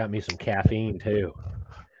 Yeah, I got me some caffeine too.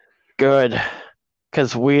 Good,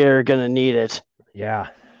 because we're gonna need it. Yeah.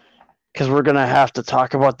 Because we're gonna have to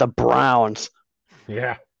talk about the Browns.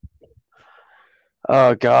 Yeah.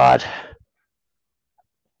 Oh God.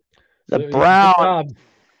 The So, Browns.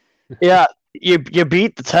 Yeah, you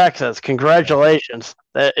beat the Texans. Congratulations.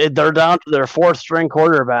 They're down to their fourth string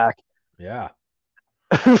quarterback. Yeah.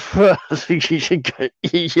 You're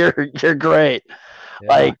great.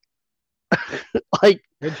 Yeah. Like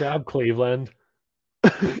Good job, Cleveland.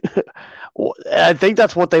 I think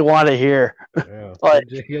that's what they want to hear. Yeah. Like,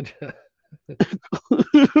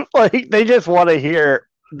 like they just want to hear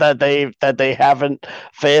that they haven't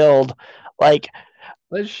failed. Like,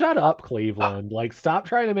 let's shut up, Cleveland. Like, stop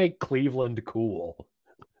trying to make Cleveland cool.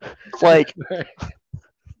 Like,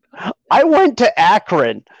 I went to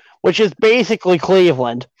Akron, which is basically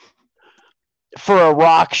Cleveland, for a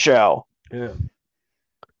rock show. Yeah.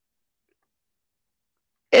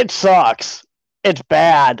 It sucks. It's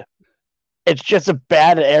bad. It's just a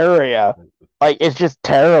bad area. Like, it's just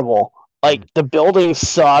terrible. Like, the buildings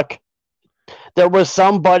suck. There was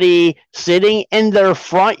somebody sitting in their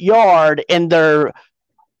front yard in their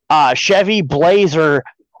Chevy Blazer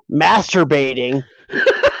masturbating.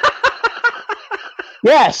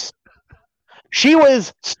 Yes. She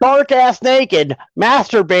was stark ass naked,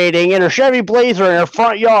 masturbating in her Chevy Blazer in her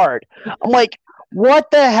front yard. I'm like, what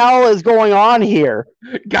the hell is going on here?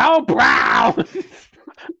 Go Browns!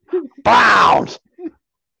 Browns!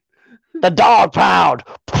 The dog pound.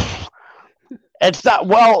 It's not,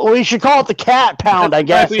 well, we should call it the cat pound, I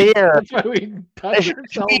guess, here. That's why we touch It should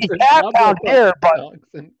ourselves be in cat pound here, but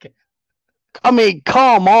I mean,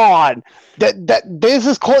 come on. This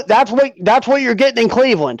is that's what you're getting in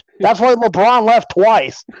Cleveland. That's why LeBron left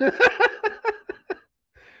twice.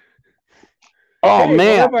 Oh hey,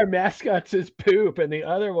 man. one of our mascots is poop and the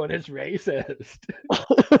other one is racist.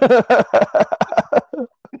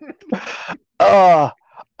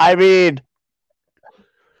 I mean,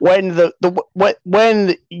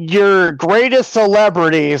 when your greatest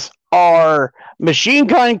celebrities are Machine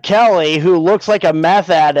Gun Kelly, who looks like a meth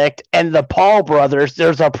addict, and the Paul brothers,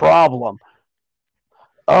 there's a problem.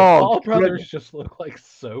 The Paul brothers just look like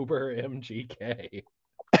sober MGK.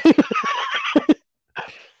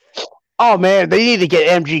 Oh man, they need to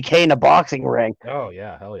get MGK in a boxing ring. Oh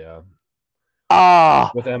yeah, hell yeah.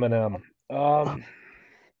 With Eminem.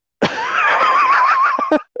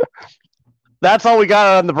 That's all we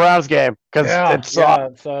got on the Browns game because honestly,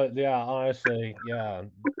 yeah.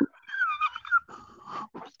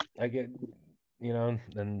 I get,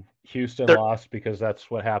 and Houston lost because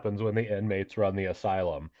that's what happens when the inmates run the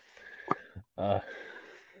asylum.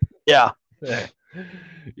 Yeah.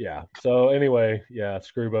 Yeah. So anyway, yeah,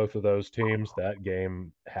 screw both of those teams. That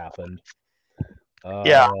game happened.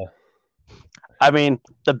 Yeah. I mean,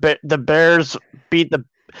 the Bears beat the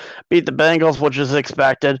Bengals, which is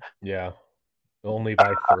expected. Yeah. Only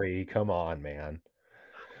by 3. Come on, man.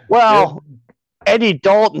 Well, Eddie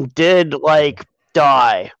Dalton did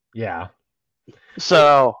die. Yeah.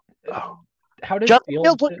 So how did Justin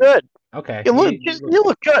Fields look good? Okay. He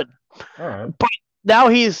looked good. All right. But now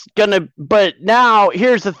here's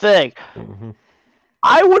the thing. Mm-hmm.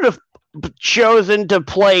 I would have chosen to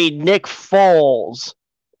play Nick Foles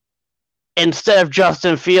instead of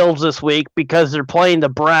Justin Fields this week because they're playing the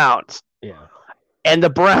Browns. Yeah. And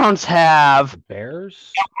the Browns have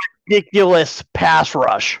Bears? A ridiculous pass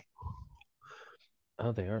rush.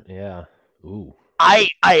 Oh, they are. Yeah. Ooh. I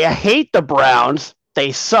hate the Browns.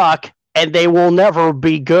 They suck, and they will never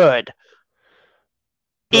be good.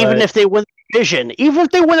 But even if they win the division, even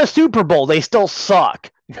if they win a Super Bowl, they still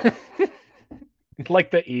suck.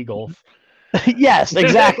 Like the Eagles. Yes,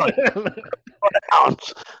 exactly.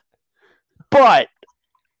 But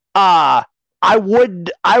I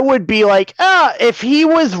would be like,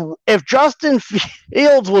 if Justin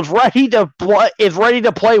Fields is ready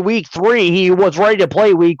to play week 3, he was ready to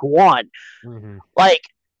play week 1. Mm-hmm. Like,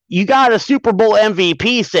 you got a Super Bowl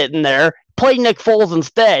MVP sitting there, play Nick Foles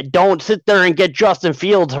instead. Don't sit there and get Justin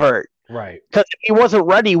Fields hurt. Right. Because if he wasn't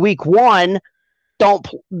ready week 1,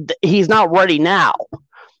 he's not ready now.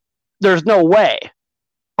 There's no way.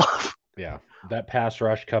 Yeah. That pass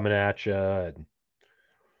rush coming at you. And...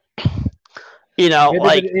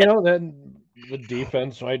 then the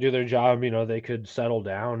defense might do their job. They could settle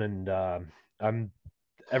down, and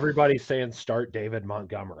everybody's saying start David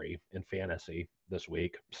Montgomery in fantasy this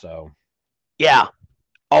week. So, yeah,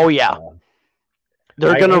 oh yeah,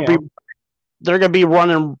 they're gonna be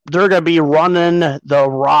running the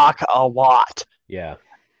rock a lot. Yeah,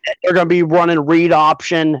 they're going to be running read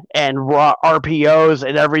option and RPOs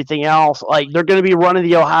and everything else. Like they're going to be running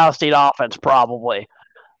the Ohio State offense probably.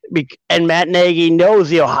 And Matt Nagy knows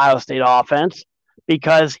the Ohio State offense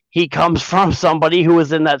because he comes from somebody who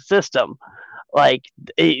was in that system. Like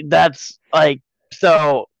that's like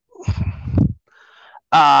so.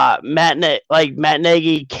 Matt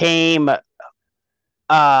Nagy came.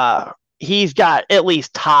 He's got at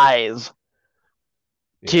least ties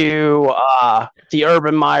to the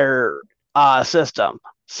Urban Meyer system.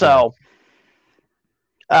 So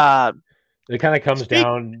it kind of comes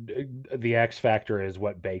down. The X factor is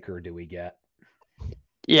what Baker do we get?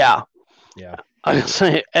 Yeah.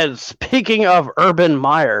 And speaking of Urban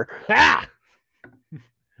Meyer,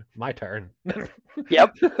 my turn.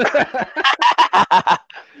 Yep.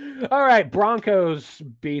 All right, Broncos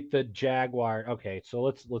beat the Jaguars. Okay, so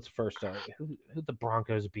let's first start. Who the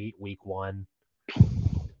Broncos beat week 1?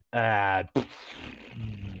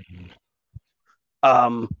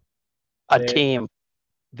 Team.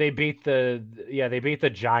 They beat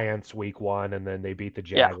the Giants week 1, and then they beat the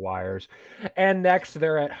Jaguars. Yeah. And next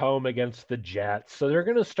they're at home against the Jets. So they're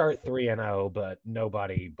gonna start 3-0, but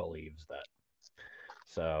nobody believes that.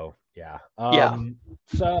 So yeah.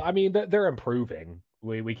 So I mean they're improving.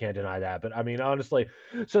 We can't deny that. But I mean honestly,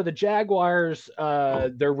 so the Jaguars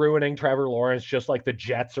they're ruining Trevor Lawrence just like the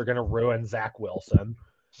Jets are gonna ruin Zach Wilson.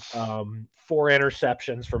 4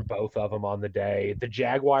 interceptions from both of them on the day. The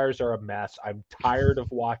Jaguars are a mess. I'm tired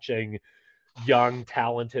of watching young,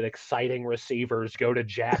 talented, exciting receivers go to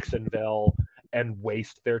Jacksonville and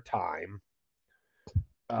waste their time.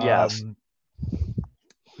 Yes.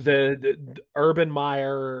 The Urban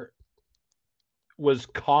Meyer was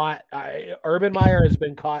caught. Urban Meyer has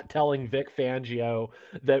been caught telling Vic Fangio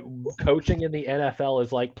that coaching in the NFL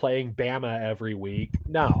is like playing Bama every week.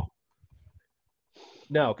 No,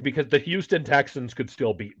 because the Houston Texans could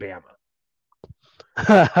still beat Bama.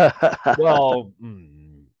 Well,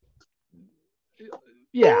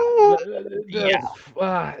 yeah.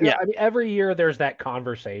 I mean, every year there's that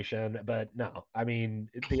conversation, but no. I mean,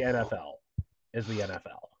 the NFL is the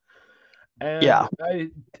NFL.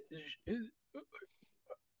 And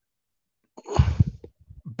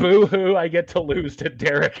boo-hoo, I get to lose to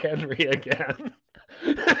Derrick Henry again.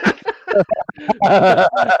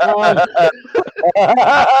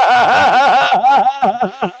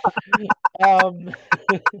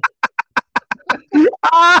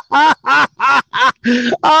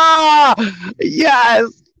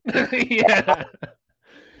 Yes. Yeah.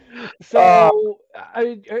 So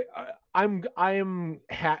I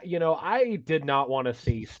did not want to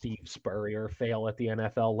see Steve Spurrier fail at the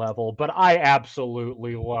NFL level, but I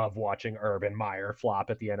absolutely love watching Urban Meyer flop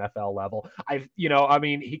at the NFL level.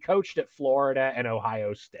 He coached at Florida and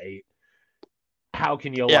Ohio State. How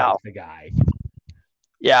can you like the guy?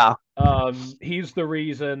 Yeah. He's the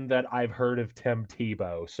reason that I've heard of Tim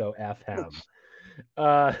Tebow, so F him.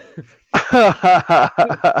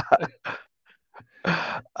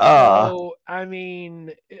 So, I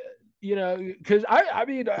mean, because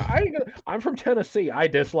I'm from Tennessee. I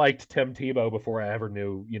disliked Tim Tebow before I ever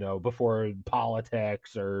knew, before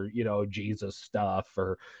politics or, Jesus stuff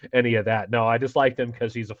or any of that. No, I disliked him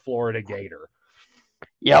because he's a Florida Gator.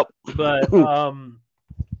 Yep. But,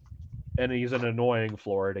 and he's an annoying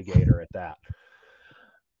Florida Gator at that.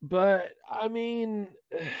 But, I mean,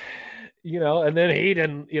 and then he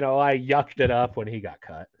didn't, I yucked it up when he got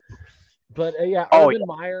cut. But Urban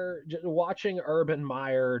Meyer, watching Urban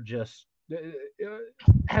Meyer just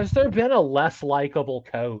has there been a less likable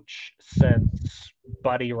coach since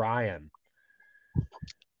Buddy Ryan?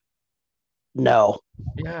 No.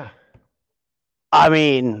 Yeah. I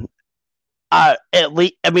mean, at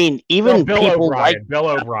least even Bill people O'Brien. like Bill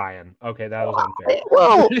O'Brien. Okay, that was unfair.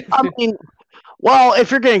 Well,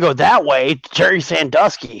 if you're gonna go that way, Jerry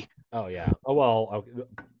Sandusky. Oh yeah. Oh well.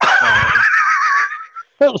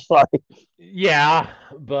 Sorry. Yeah,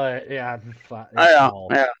 but yeah.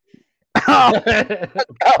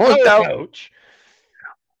 Coach.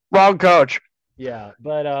 Wrong coach. Yeah,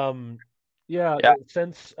 but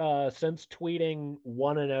since tweeting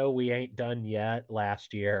 1-0, we ain't done yet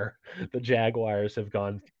last year, the Jaguars have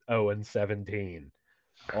gone 0-17.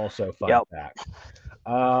 Also, fun fact.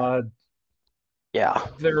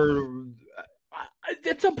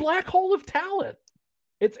 It's a black hole of talent.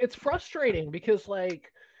 It's frustrating because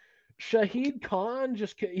like Shahid Khan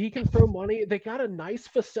he can throw money. They got a nice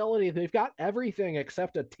facility. They've got everything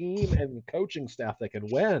except a team and coaching staff that can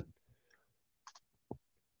win.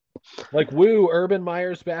 Like Urban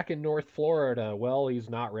Meyer's back in North Florida. Well, he's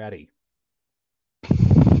not ready.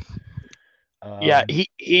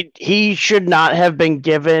 He should not have been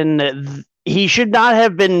given he should not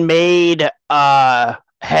have been made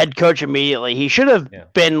head coach immediately. He should have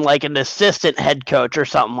been like an assistant head coach or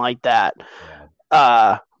something like that.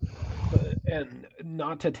 Yeah. And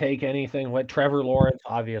not to take anything, what Trevor Lawrence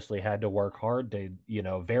obviously had to work hard to,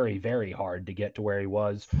 very, very hard to get to where he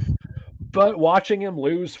was. But watching him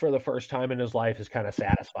lose for the first time in his life is kind of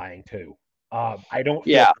satisfying too. I don't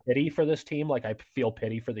feel pity for this team like I feel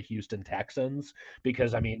pity for the Houston Texans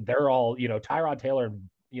because, I mean, they're all, Tyrod Taylor and,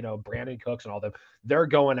 Brandon Cooks and all them, they're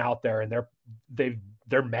going out there and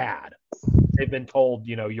they're mad. They've been told,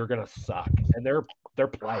 you're going to suck, and they're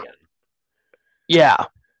playing. Yeah.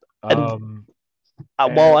 And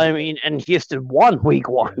Houston won week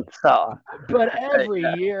 1. So. But every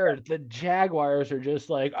year, the Jaguars are just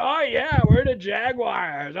like, oh, yeah, we're the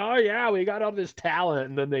Jaguars. Oh, yeah, we got all this talent.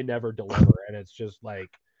 And then they never deliver. And it's just like,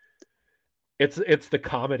 it's the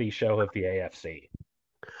comedy show of the AFC.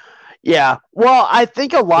 Yeah. Well, I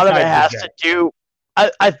think a lot of it has to do.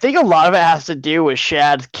 I think a lot of it has to do with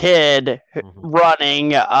Shad's kid running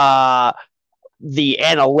the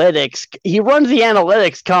analytics. He runs the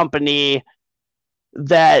analytics company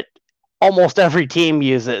that almost every team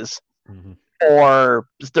uses for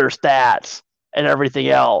their stats and everything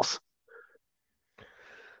else.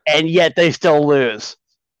 And yet they still lose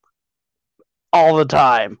all the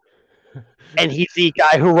time. And he's the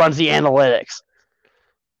guy who runs the analytics.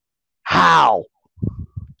 How?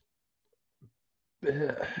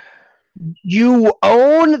 You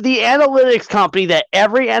own the analytics company that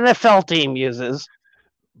every NFL team uses.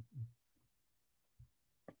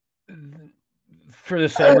 For the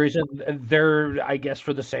same reason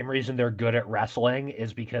for the same reason they're good at wrestling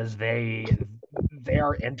is because they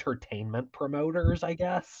are entertainment promoters, I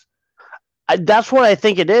guess. That's what I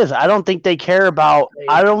think it is. I don't think they care about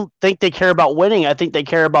winning. I think they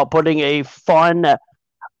care about putting a fun.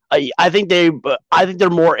 I think they're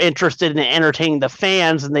more interested in entertaining the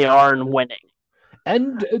fans than they are in winning.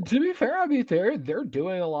 And to be fair, I mean they're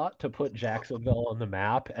doing a lot to put Jacksonville on the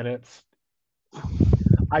map, and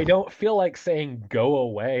I don't feel like saying go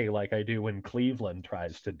away like I do when Cleveland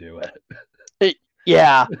tries to do it.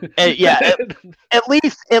 Yeah. At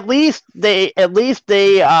least they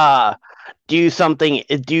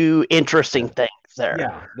do interesting things there.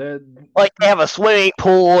 Yeah. Like they have a swimming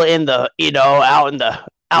pool in the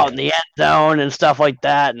out in the end zone and stuff like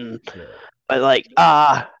that, but like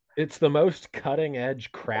it's the most cutting edge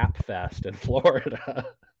crap fest in Florida.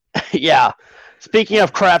 Yeah. Speaking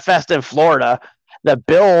of crap fest in Florida, the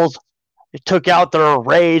Bills took out their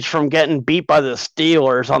rage from getting beat by the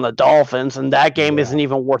Steelers on the Dolphins, and that game isn't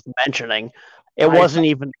even worth mentioning. It wasn't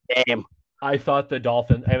even a game. I thought the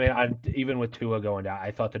Dolphins. I mean, even with Tua going down,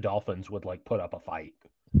 I thought the Dolphins would like put up a fight,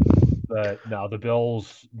 but no, the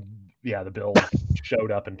Bills. Yeah, the Bills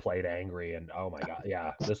showed up and played angry, and oh my god,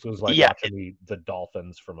 yeah, this was like watching the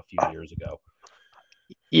Dolphins from a few years ago.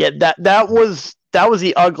 Yeah, that was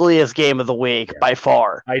the ugliest game of the week by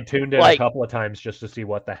far. I tuned in a couple of times just to see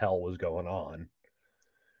what the hell was going on.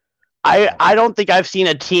 I don't think I've seen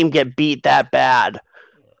a team get beat that bad.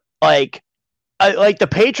 Like the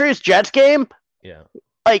Patriots-Jets game. Yeah.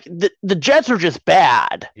 Like the Jets are just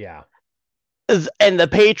bad. Yeah. And the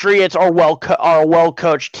Patriots are a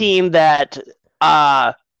well-coached team that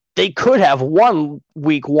they could have won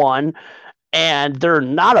week 1, and they're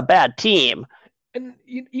not a bad team. And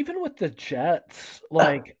even with the Jets,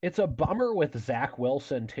 like it's a bummer with Zach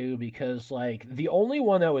Wilson too, because like the only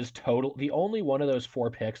one of those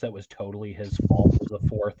 4 picks that was totally his fault was the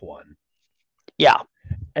 4th one. Yeah.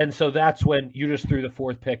 And so that's when you just threw the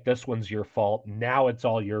 4th pick. This one's your fault. Now it's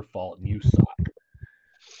all your fault, and you suck.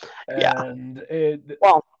 And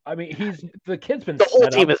I mean, the kid's been. The whole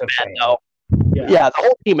team is bad, though. Yeah, the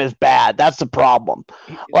whole team is bad. That's the problem.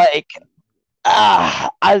 Like,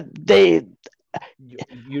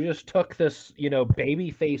 you just took this,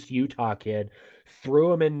 baby-faced Utah kid,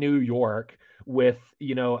 threw him in New York with,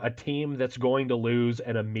 a team that's going to lose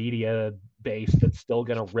and a media base that's still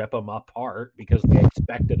going to rip them apart because they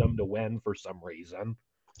expected them to win for some reason.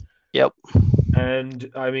 Yep. And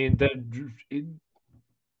I mean,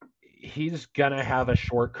 he's gonna have a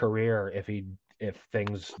short career if he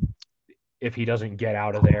doesn't get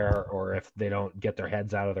out of there, or if they don't get their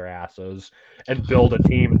heads out of their asses and build a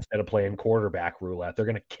team instead of playing quarterback roulette. They're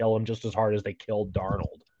gonna kill him just as hard as they killed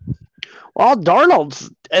Darnold. Well,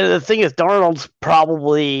 the thing is, Darnold's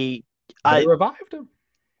probably revived him.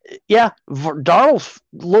 Yeah, Darnold's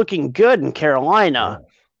looking good in Carolina.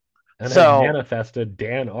 Yes. And I manifested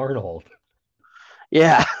Dan Arnold.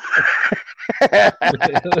 Yeah.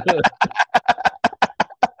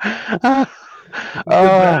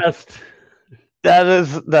 Best. That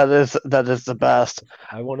is the best.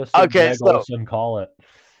 I want to see Greg Olson call it.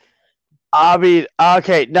 I mean,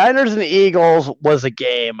 okay, Niners and Eagles was a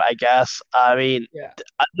game, I guess. I mean,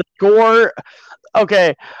 the score,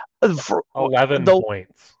 okay, 11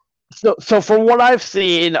 points. So from what I've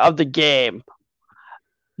seen of the game,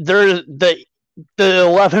 there's the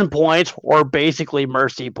 11 points were basically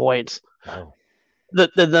mercy points. Oh.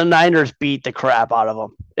 The Niners beat the crap out of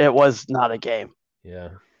them. It was not a game.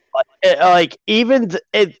 Yeah. It's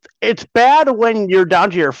bad when you're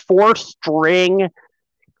down to your fourth string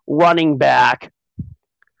running back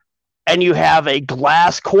and you have a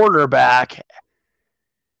glass quarterback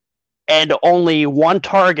and only one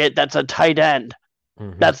target that's a tight end.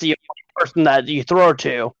 Mm-hmm. That's the only person that you throw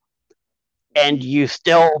to, and you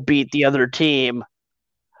still beat the other team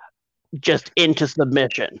just into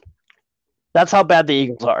submission. That's how bad the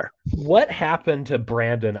Eagles are. What happened to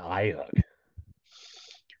Brandon Ayuk?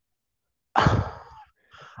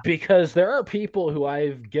 Because there are people who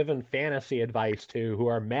I've given fantasy advice to who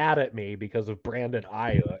are mad at me because of Brandon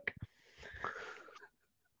Ayuk.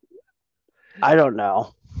 I don't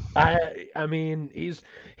know. I mean, he's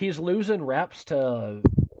losing reps to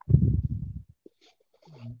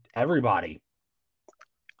everybody.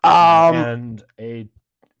 And I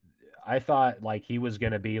thought like he was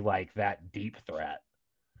going to be like that deep threat.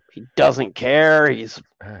 He doesn't care.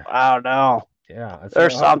 I don't know. Yeah,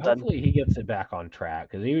 there's something. Hopefully he gets it back on track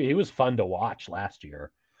because he was fun to watch last year.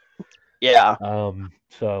 Yeah.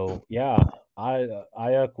 So yeah,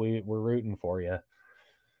 Ayuk, we're rooting for you.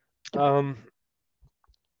 So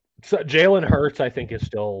Jalen Hurts, I think, is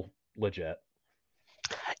still legit.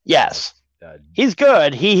 Yes. He's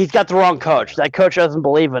good. He's got the wrong coach. That coach doesn't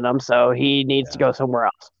believe in him, so he needs to go somewhere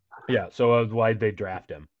else. Yeah, so why'd they draft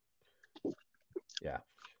him? Yeah.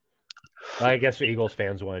 I guess the Eagles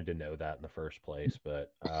fans wanted to know that in the first place,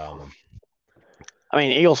 but I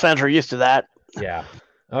mean, Eagles fans are used to that. Yeah.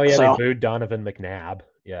 Oh yeah, they booed Donovan McNabb.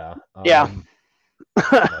 Yeah. Yeah.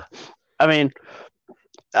 I mean,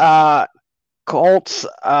 Colts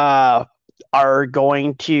are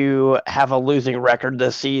going to have a losing record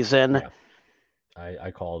this season. Yeah.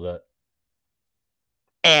 I called it.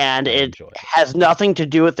 And it has nothing to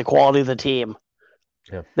do with the quality of the team.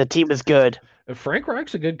 Yeah. The team is good. Frank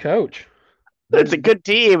Reich's a good coach. It's a good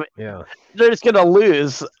team. Yeah. They're just going to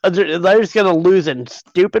lose. They're just going to lose in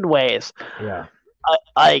stupid ways. Yeah.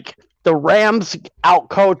 Like the Rams he got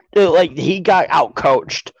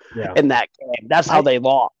outcoached in that game. That's how they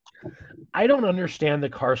lost. I don't understand the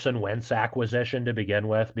Carson Wentz acquisition to begin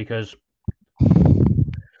with because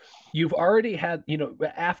you've already had,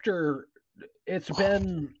 after it's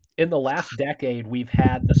been in the last decade, we've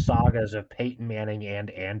had the sagas of Peyton Manning and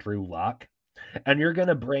Andrew Luck. And you're going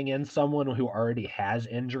to bring in someone who already has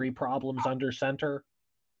injury problems under center?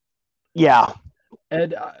 Yeah.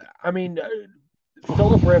 And, I mean,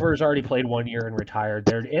 Phillip Rivers already played 1 year and retired.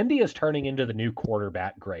 Indy is turning into the new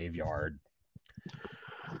quarterback graveyard.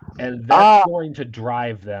 And that's going to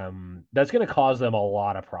drive them. That's going to cause them a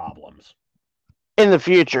lot of problems. In the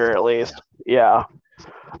future, at least. Yeah.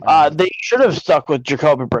 They should have stuck with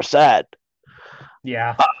Jacoby Brissett.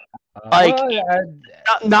 Yeah.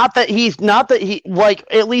 Not that he,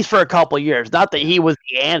 at least for a couple of years, not that he was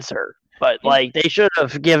the answer, but they should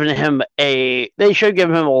give him a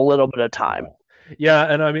little bit of time.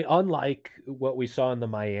 Yeah, and I mean, unlike what we saw in the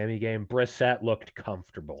Miami game, Brissett looked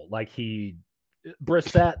comfortable. He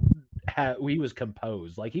was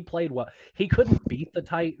composed. He played well. He couldn't beat the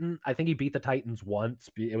Titans. I think he beat the Titans once.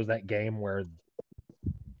 It was that game where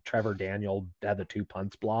Trevor Daniel had the 2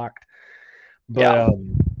 punts blocked. But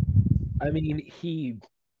I mean, he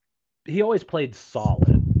always played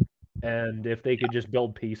solid, and if they could just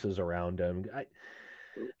build pieces around him,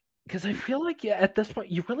 because I feel like at this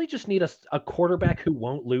point you really just need a quarterback who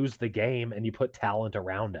won't lose the game, and you put talent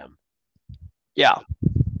around him. Yeah,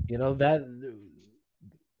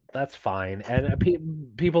 that's fine, and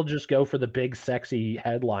people just go for the big, sexy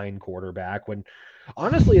headline quarterback when,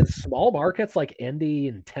 honestly, in small markets like Indy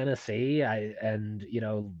and Tennessee, and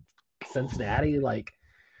Cincinnati,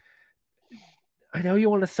 I know you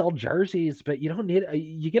want to sell jerseys, but you don't need.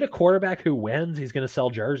 You get a quarterback who wins; he's going to sell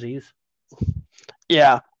jerseys.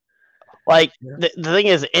 Yeah, the thing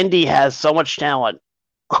is, Indy has so much talent.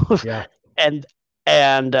 Yeah, and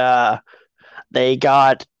they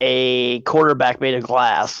got a quarterback made of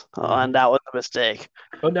glass, and that was a mistake.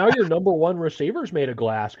 But now your number one receiver's made of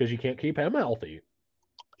glass because you can't keep him healthy.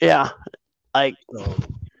 Yeah,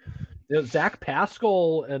 Zach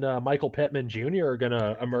Pascal and Michael Pittman Jr. are going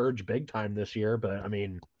to emerge big time this year, but I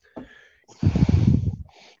mean,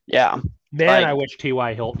 yeah, man, I wish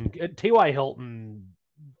T.Y. Hilton,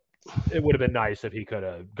 it would have been nice if he could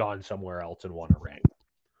have gone somewhere else and won a ring.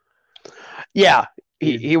 Yeah,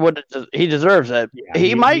 he would. He deserves it. Yeah,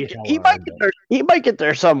 he might earned get it. there. He might get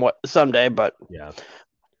there somewhat someday. But Yeah.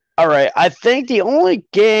 all right, I think the only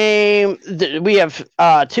game that we have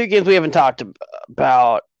 2 games we haven't talked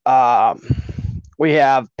about. We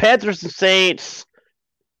have Panthers and Saints.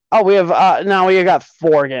 Oh, we have now we got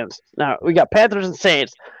 4 games. Now we got Panthers and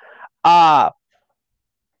Saints. Panthers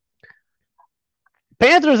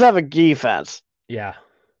have a defense. Yeah.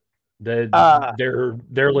 They're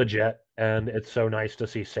legit, and it's so nice to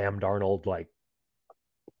see Sam Darnold like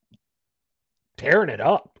tearing it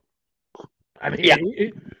up. I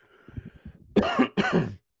mean,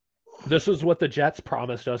 this is what the Jets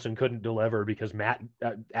promised us and couldn't deliver because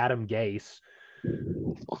Adam Gase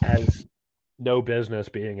has no business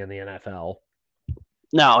being in the NFL.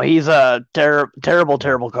 No, he's a terrible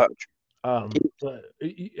coach.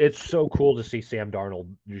 It's so cool to see Sam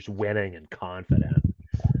Darnold just winning and confident.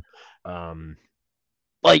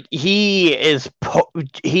 Like he is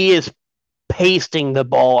pasting the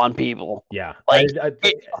ball on people. Yeah, like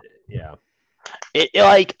yeah.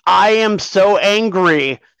 Like I am so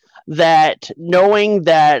angry that knowing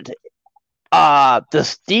that the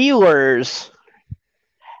Steelers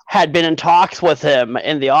had been in talks with him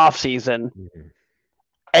in the offseason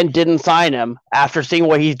and didn't sign him after seeing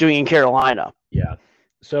what he's doing in Carolina. Yeah.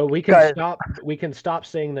 So we can stop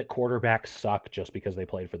saying that quarterbacks suck just because they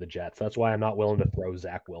played for the Jets. That's why I'm not willing to throw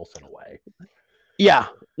Zach Wilson away. Yeah.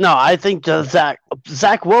 No, I think Zach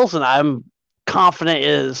Wilson, I'm confident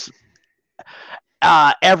is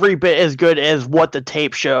every bit as good as what the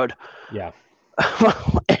tape showed. Yeah.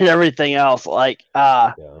 And everything else. Like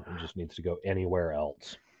yeah, it just needs to go anywhere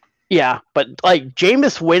else. Yeah, but like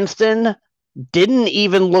Jameis Winston didn't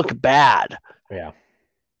even look bad. Yeah.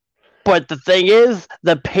 But the thing is,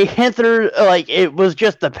 the Panthers, like, it was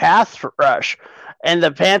just the pass rush, and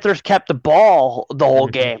the Panthers kept the ball the whole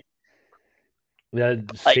game. The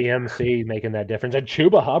CMC making that difference. And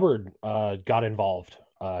Chuba Hubbard got involved,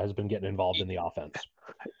 has been getting involved in the offense.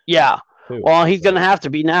 Yeah. Well, he's going to have to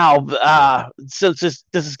be now, since this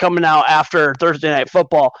is coming out after Thursday Night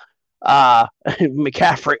Football.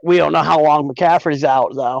 McCaffrey, we don't know how long McCaffrey's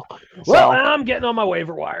out, though. Well, I'm getting on my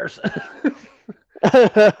waiver wires.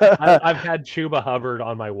 I've had Chuba Hubbard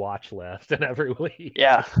on my watch list, and every week,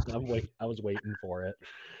 yeah, I was waiting for it.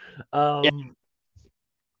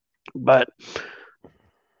 But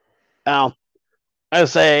I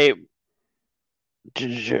say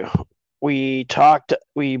we talked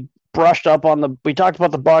about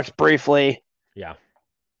the Bucks briefly. Yeah,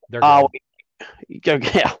 they're good.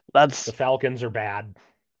 Yeah, that's the Falcons are bad.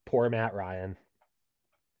 Poor Matt Ryan.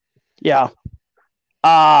 Yeah.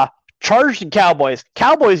 Chargers and Cowboys.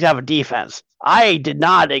 Cowboys have a defense. I did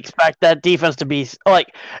not expect that defense to be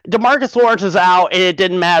like DeMarcus Lawrence is out, and it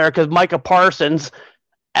didn't matter because Micah Parsons,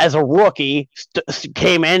 as a rookie,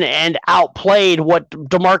 came in and outplayed what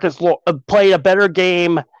played a better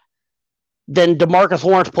game than DeMarcus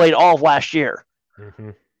Lawrence played all of last year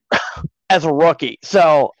as a rookie.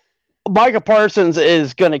 So Micah Parsons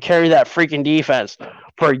is going to carry that freaking defense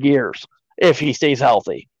for years if he stays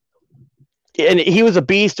healthy. And he was a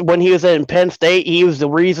beast when he was in Penn State. He was the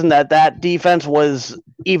reason that defense was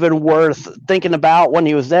even worth thinking about when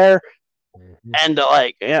he was there. And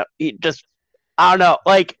he just, I don't know,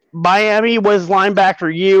 like Miami was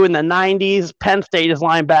linebacker U in the 90s. Penn State is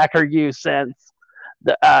linebacker U since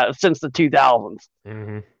the 2000s.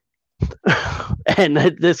 And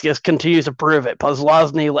this just continues to prove it.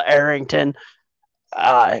 Puslosny, Arrington,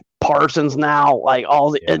 Parsons now, like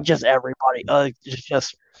all the, just everybody.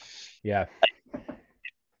 Just yeah.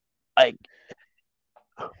 Okay.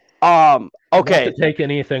 Not to take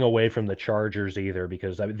anything away from the Chargers either,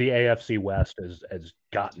 because the AFC West has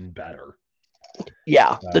gotten better.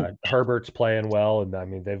 Yeah. Herbert's playing well, and I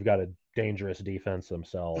mean they've got a dangerous defense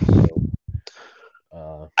themselves.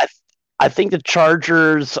 So, I think the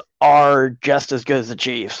Chargers are just as good as the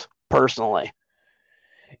Chiefs, personally.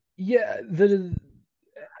 Yeah,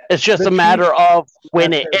 it's just a matter of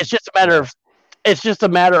winning. It's just a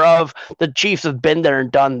matter of the Chiefs have been there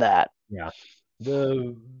and done that. Yeah.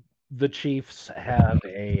 The Chiefs have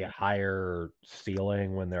a higher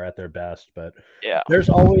ceiling when they're at their best, but there's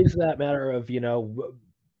always that matter of,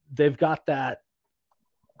 they've got that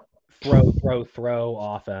throw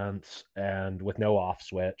offense and with no off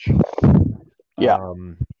switch. Yeah.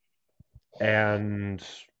 And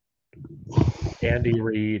Andy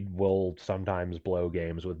Reid will sometimes blow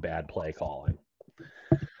games with bad play calling.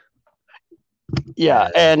 Yeah,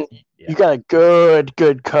 and you got a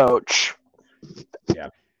good coach. Yeah.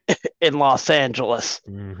 In Los Angeles.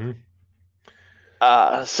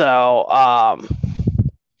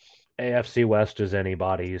 AFC West is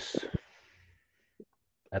anybody's.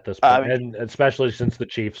 at this point, and especially since the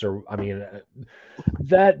Chiefs are. I mean,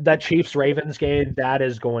 that Chiefs Ravens game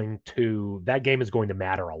that game is going to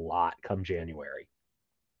matter a lot come January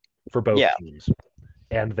for both teams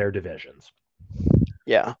and their divisions.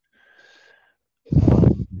 Yeah.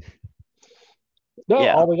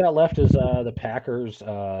 All we got left is the Packers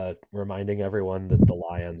reminding everyone that the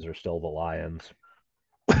Lions are still the Lions.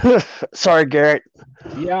 Sorry, Garrett.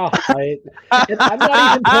 Yeah, I'm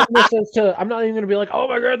not even putting this into. I'm not even going to be like, oh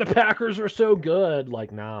my god, the Packers are so good.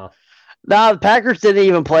 Like, nah. No, the Packers didn't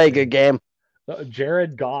even play a good game.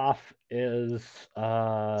 Jared Goff is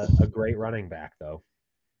a great running back, though.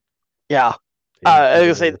 Yeah, I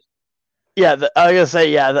was gonna say. Yeah,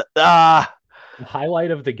 The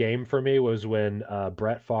highlight of the game for me was when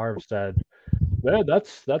Brett Favre said, "Man,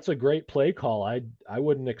 that's a great play call. I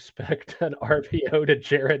wouldn't expect an RPO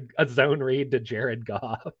to a zone read to Jared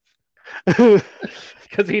Goff because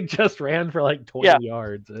he just ran for like 20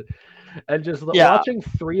 yards." And just watching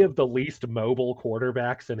three of the least mobile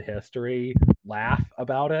quarterbacks in history laugh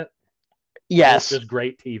about it. Yes. It's just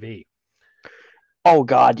great TV. Oh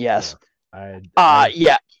God, yes. Yeah.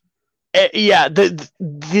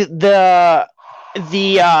 The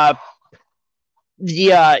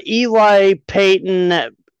Eli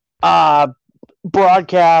Payton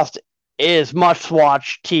broadcast is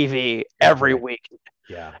must-watch TV every week.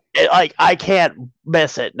 Yeah. I can't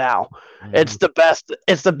miss it now. Mm-hmm. It's the best.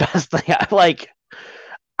 It's the best thing.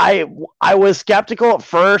 I was skeptical at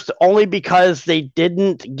first only because they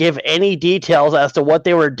didn't give any details as to what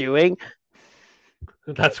they were doing.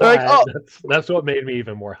 That's why that's what made me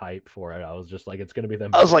even more hype for it. I was just like, it's gonna be them.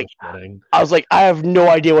 I was like, I have no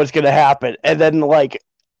idea what's gonna happen. And then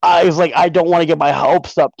I was like, I don't want to get my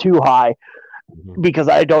hopes up too high. Because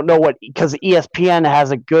I don't know because ESPN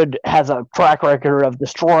has a track record of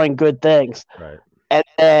destroying good things. Right. And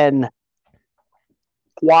then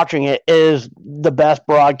watching it is the best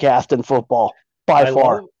broadcast in football by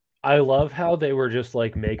far. I love how they were just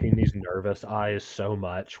like making these nervous eyes so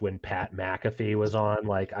much when Pat McAfee was on.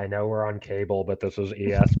 Like, I know we're on cable, but this is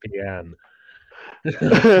ESPN.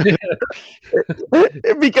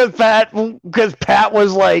 because Pat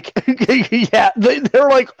was like, yeah, they're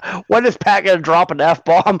like, when is Pat gonna drop an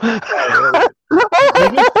F-bomb? You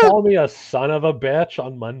just call me a son of a bitch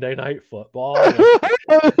on Monday Night Football.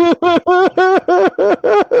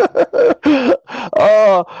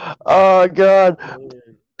 Oh God.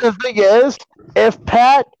 The thing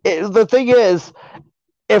is,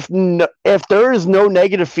 if there is no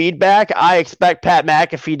negative feedback, I expect Pat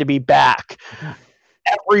McAfee to be back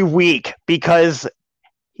every week because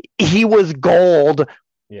he was gold.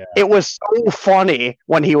 Yeah. It was so funny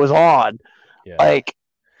when he was on. Yeah.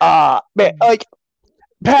 Pat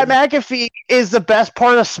McAfee is the best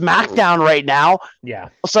part of SmackDown right now. Yeah.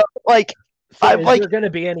 So is there going to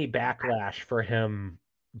be any backlash for him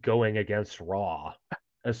going against Raw,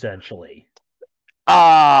 essentially?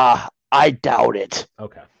 I doubt it.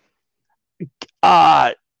 Okay.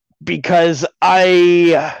 Because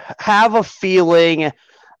I have a feeling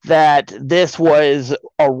that this was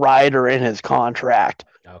a rider in his contract.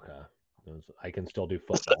 Okay. I can still do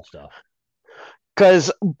football stuff.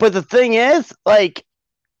 But the thing is,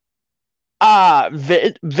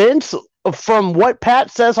 Vince, from what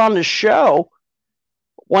Pat says on the show,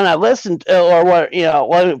 when I listened,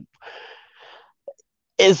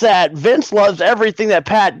 is that Vince loves everything that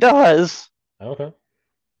Pat does. Okay.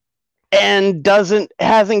 And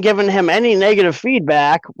hasn't given him any negative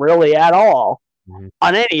feedback really at all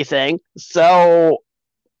on anything. So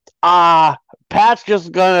Pat's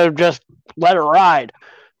just gonna let it ride.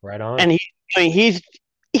 Right on. And he's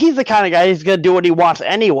the kind of guy who's gonna do what he wants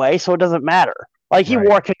anyway, so it doesn't matter. Like he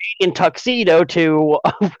wore a Canadian tuxedo to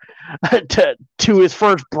his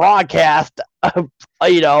first broadcast,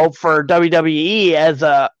 for WWE as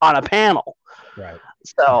on a panel. Right.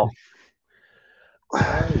 So.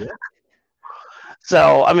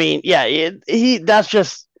 So I mean, yeah, that's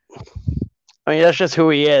just who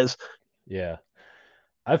he is. Yeah.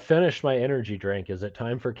 I've finished my energy drink. Is it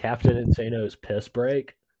time for Captain Insano's piss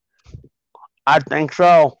break? I think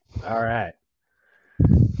so. All right.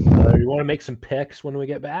 You want to make some picks when we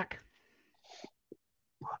get back?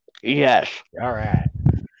 Yes. All right.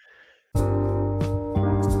 All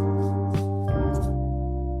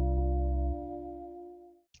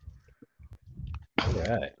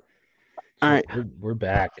right. All right. We're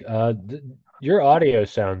back. Your audio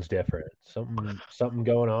sounds different. Something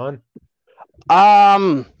going on?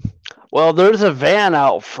 Well, there's a van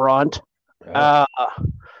out front. Oh.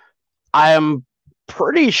 I'm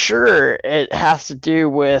pretty sure it has to do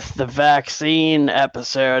with the vaccine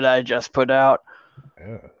episode I just put out.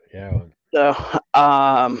 Oh, yeah. So,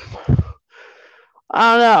 I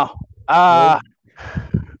don't know. Well,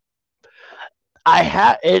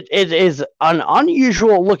 It is an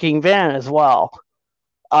unusual looking van as well.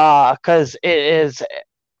 Because it is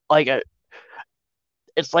like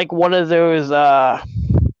it's like one of those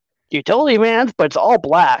utility vans, but it's all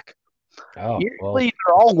black. oh well, Usually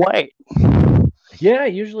they're all white. yeah.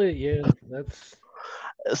 Usually, yeah. That's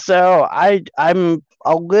So I'm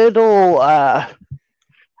a little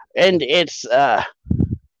and it's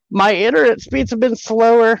my internet speeds have been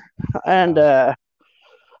slower, and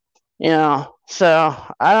so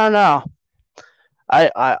I don't know.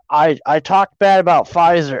 I talked bad about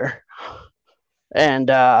Pfizer, and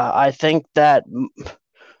I think that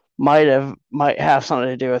might have something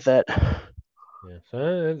to do with it. yeah.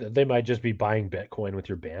 So they might just be buying Bitcoin with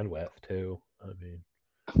your bandwidth too. I mean,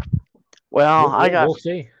 Well, I got we'll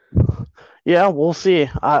see. yeah, we'll see.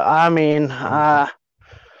 I mean, I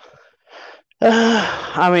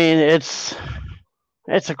mean it's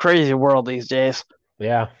a crazy world these days.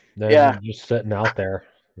 Yeah, they're Yeah. just sitting out there.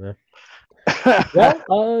 Yeah.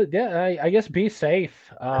 Well, yeah, I guess be safe.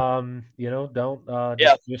 Don't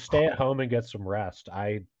Yeah. just stay at home and get some rest.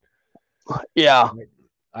 Yeah.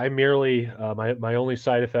 I merely my only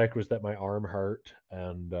side effect was that my arm hurt,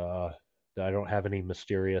 and I don't have any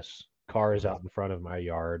mysterious cars out in front of my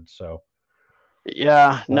yard. So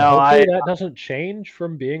Yeah. No, hopefully that doesn't change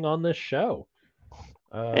from being on this show.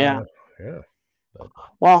 yeah. Yeah, but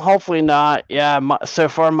Well, hopefully not. Yeah. So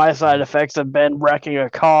far, my side effects have been wrecking a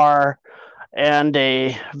car and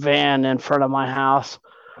a van in front of my house.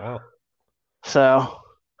 wow, So,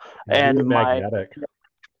 and my geomagnetic.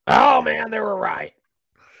 Oh man, they were right.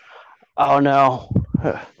 oh no.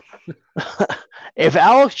 If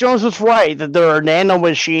Alex Jones was right that there are nano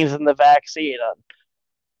machines in the vaccine,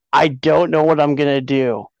 I don't know what I'm gonna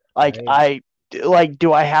do.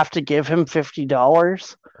 Do I have to give him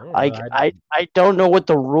 $50? I don't know. I don't know what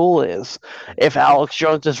the rule is if Alex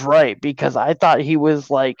Jones is right, because I thought he was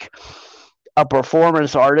like a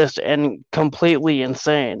performance artist and completely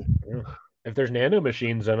insane. If there's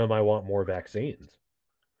nanomachines in them, I want more vaccines.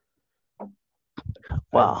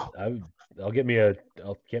 Wow. I'll get me a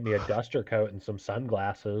duster coat and some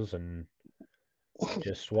sunglasses and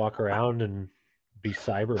just walk around and be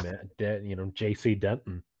Cyberman, JC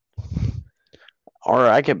Denton. Or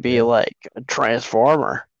I could be like a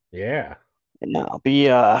transformer. Yeah. Be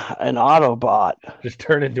an Autobot. Just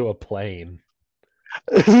turn into a plane.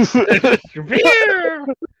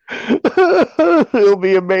 It'll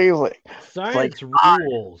be amazing. Science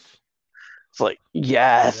rules. It's like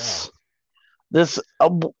yes. Yeah. This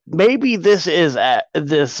maybe this is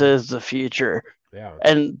the future. Yeah.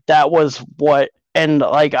 And that was what, and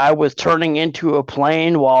like I was turning into a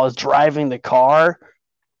plane while I was driving the car,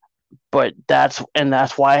 but that's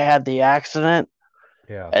why I had the accident.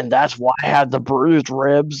 Yeah. And that's why I had the bruised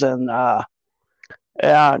ribs and I'm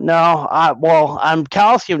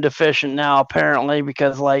calcium deficient now apparently,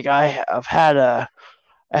 because like I had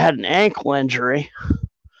an ankle injury.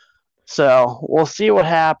 So we'll see what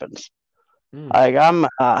happens. Like I'm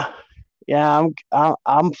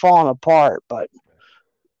falling apart, but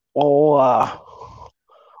we'll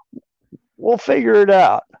figure it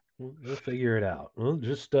out. We'll figure it out. Well,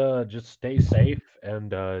 just stay safe and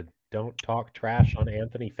don't talk trash on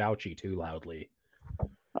Anthony Fauci too loudly.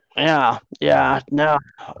 Yeah. No.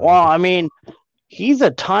 Well, I mean, he's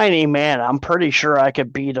a tiny man. I'm pretty sure I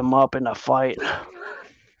could beat him up in a fight.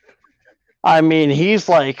 I mean, he's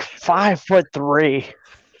like 5'3".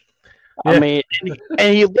 Yeah. I mean,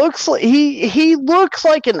 and he looks like he looks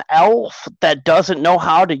like an elf that doesn't know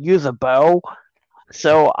how to use a bow.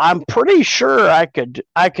 So I'm pretty sure I could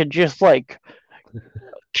just like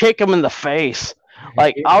kick him in the face.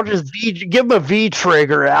 Like I'll just give him a V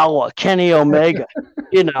trigger, Kenny Omega,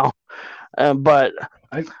 But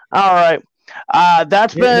all right,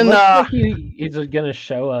 that's been. Like he's gonna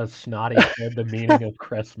show us Snotty Kid the meaning of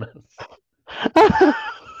Christmas.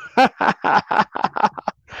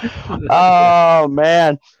 Oh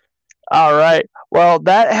man! All right. Well,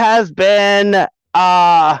 that has been.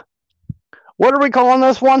 What are we calling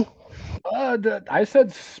this one? I said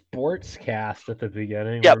sportscast at the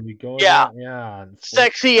beginning. Yep. Yeah.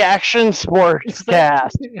 Sexy action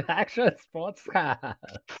sportscast. Action sportscast.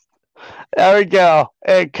 There we go.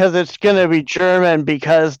 Because it's gonna be German,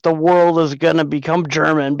 because the world is gonna become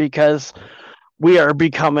German, because we are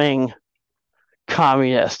becoming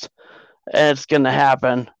communist. And it's gonna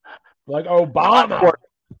happen. Like Obama.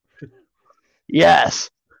 Yes.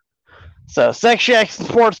 So Sexy Action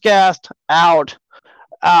Sportscast out.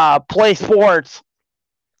 Play sports.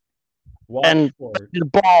 Watch and sports.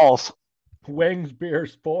 Balls. Wings Beer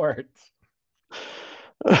Sports.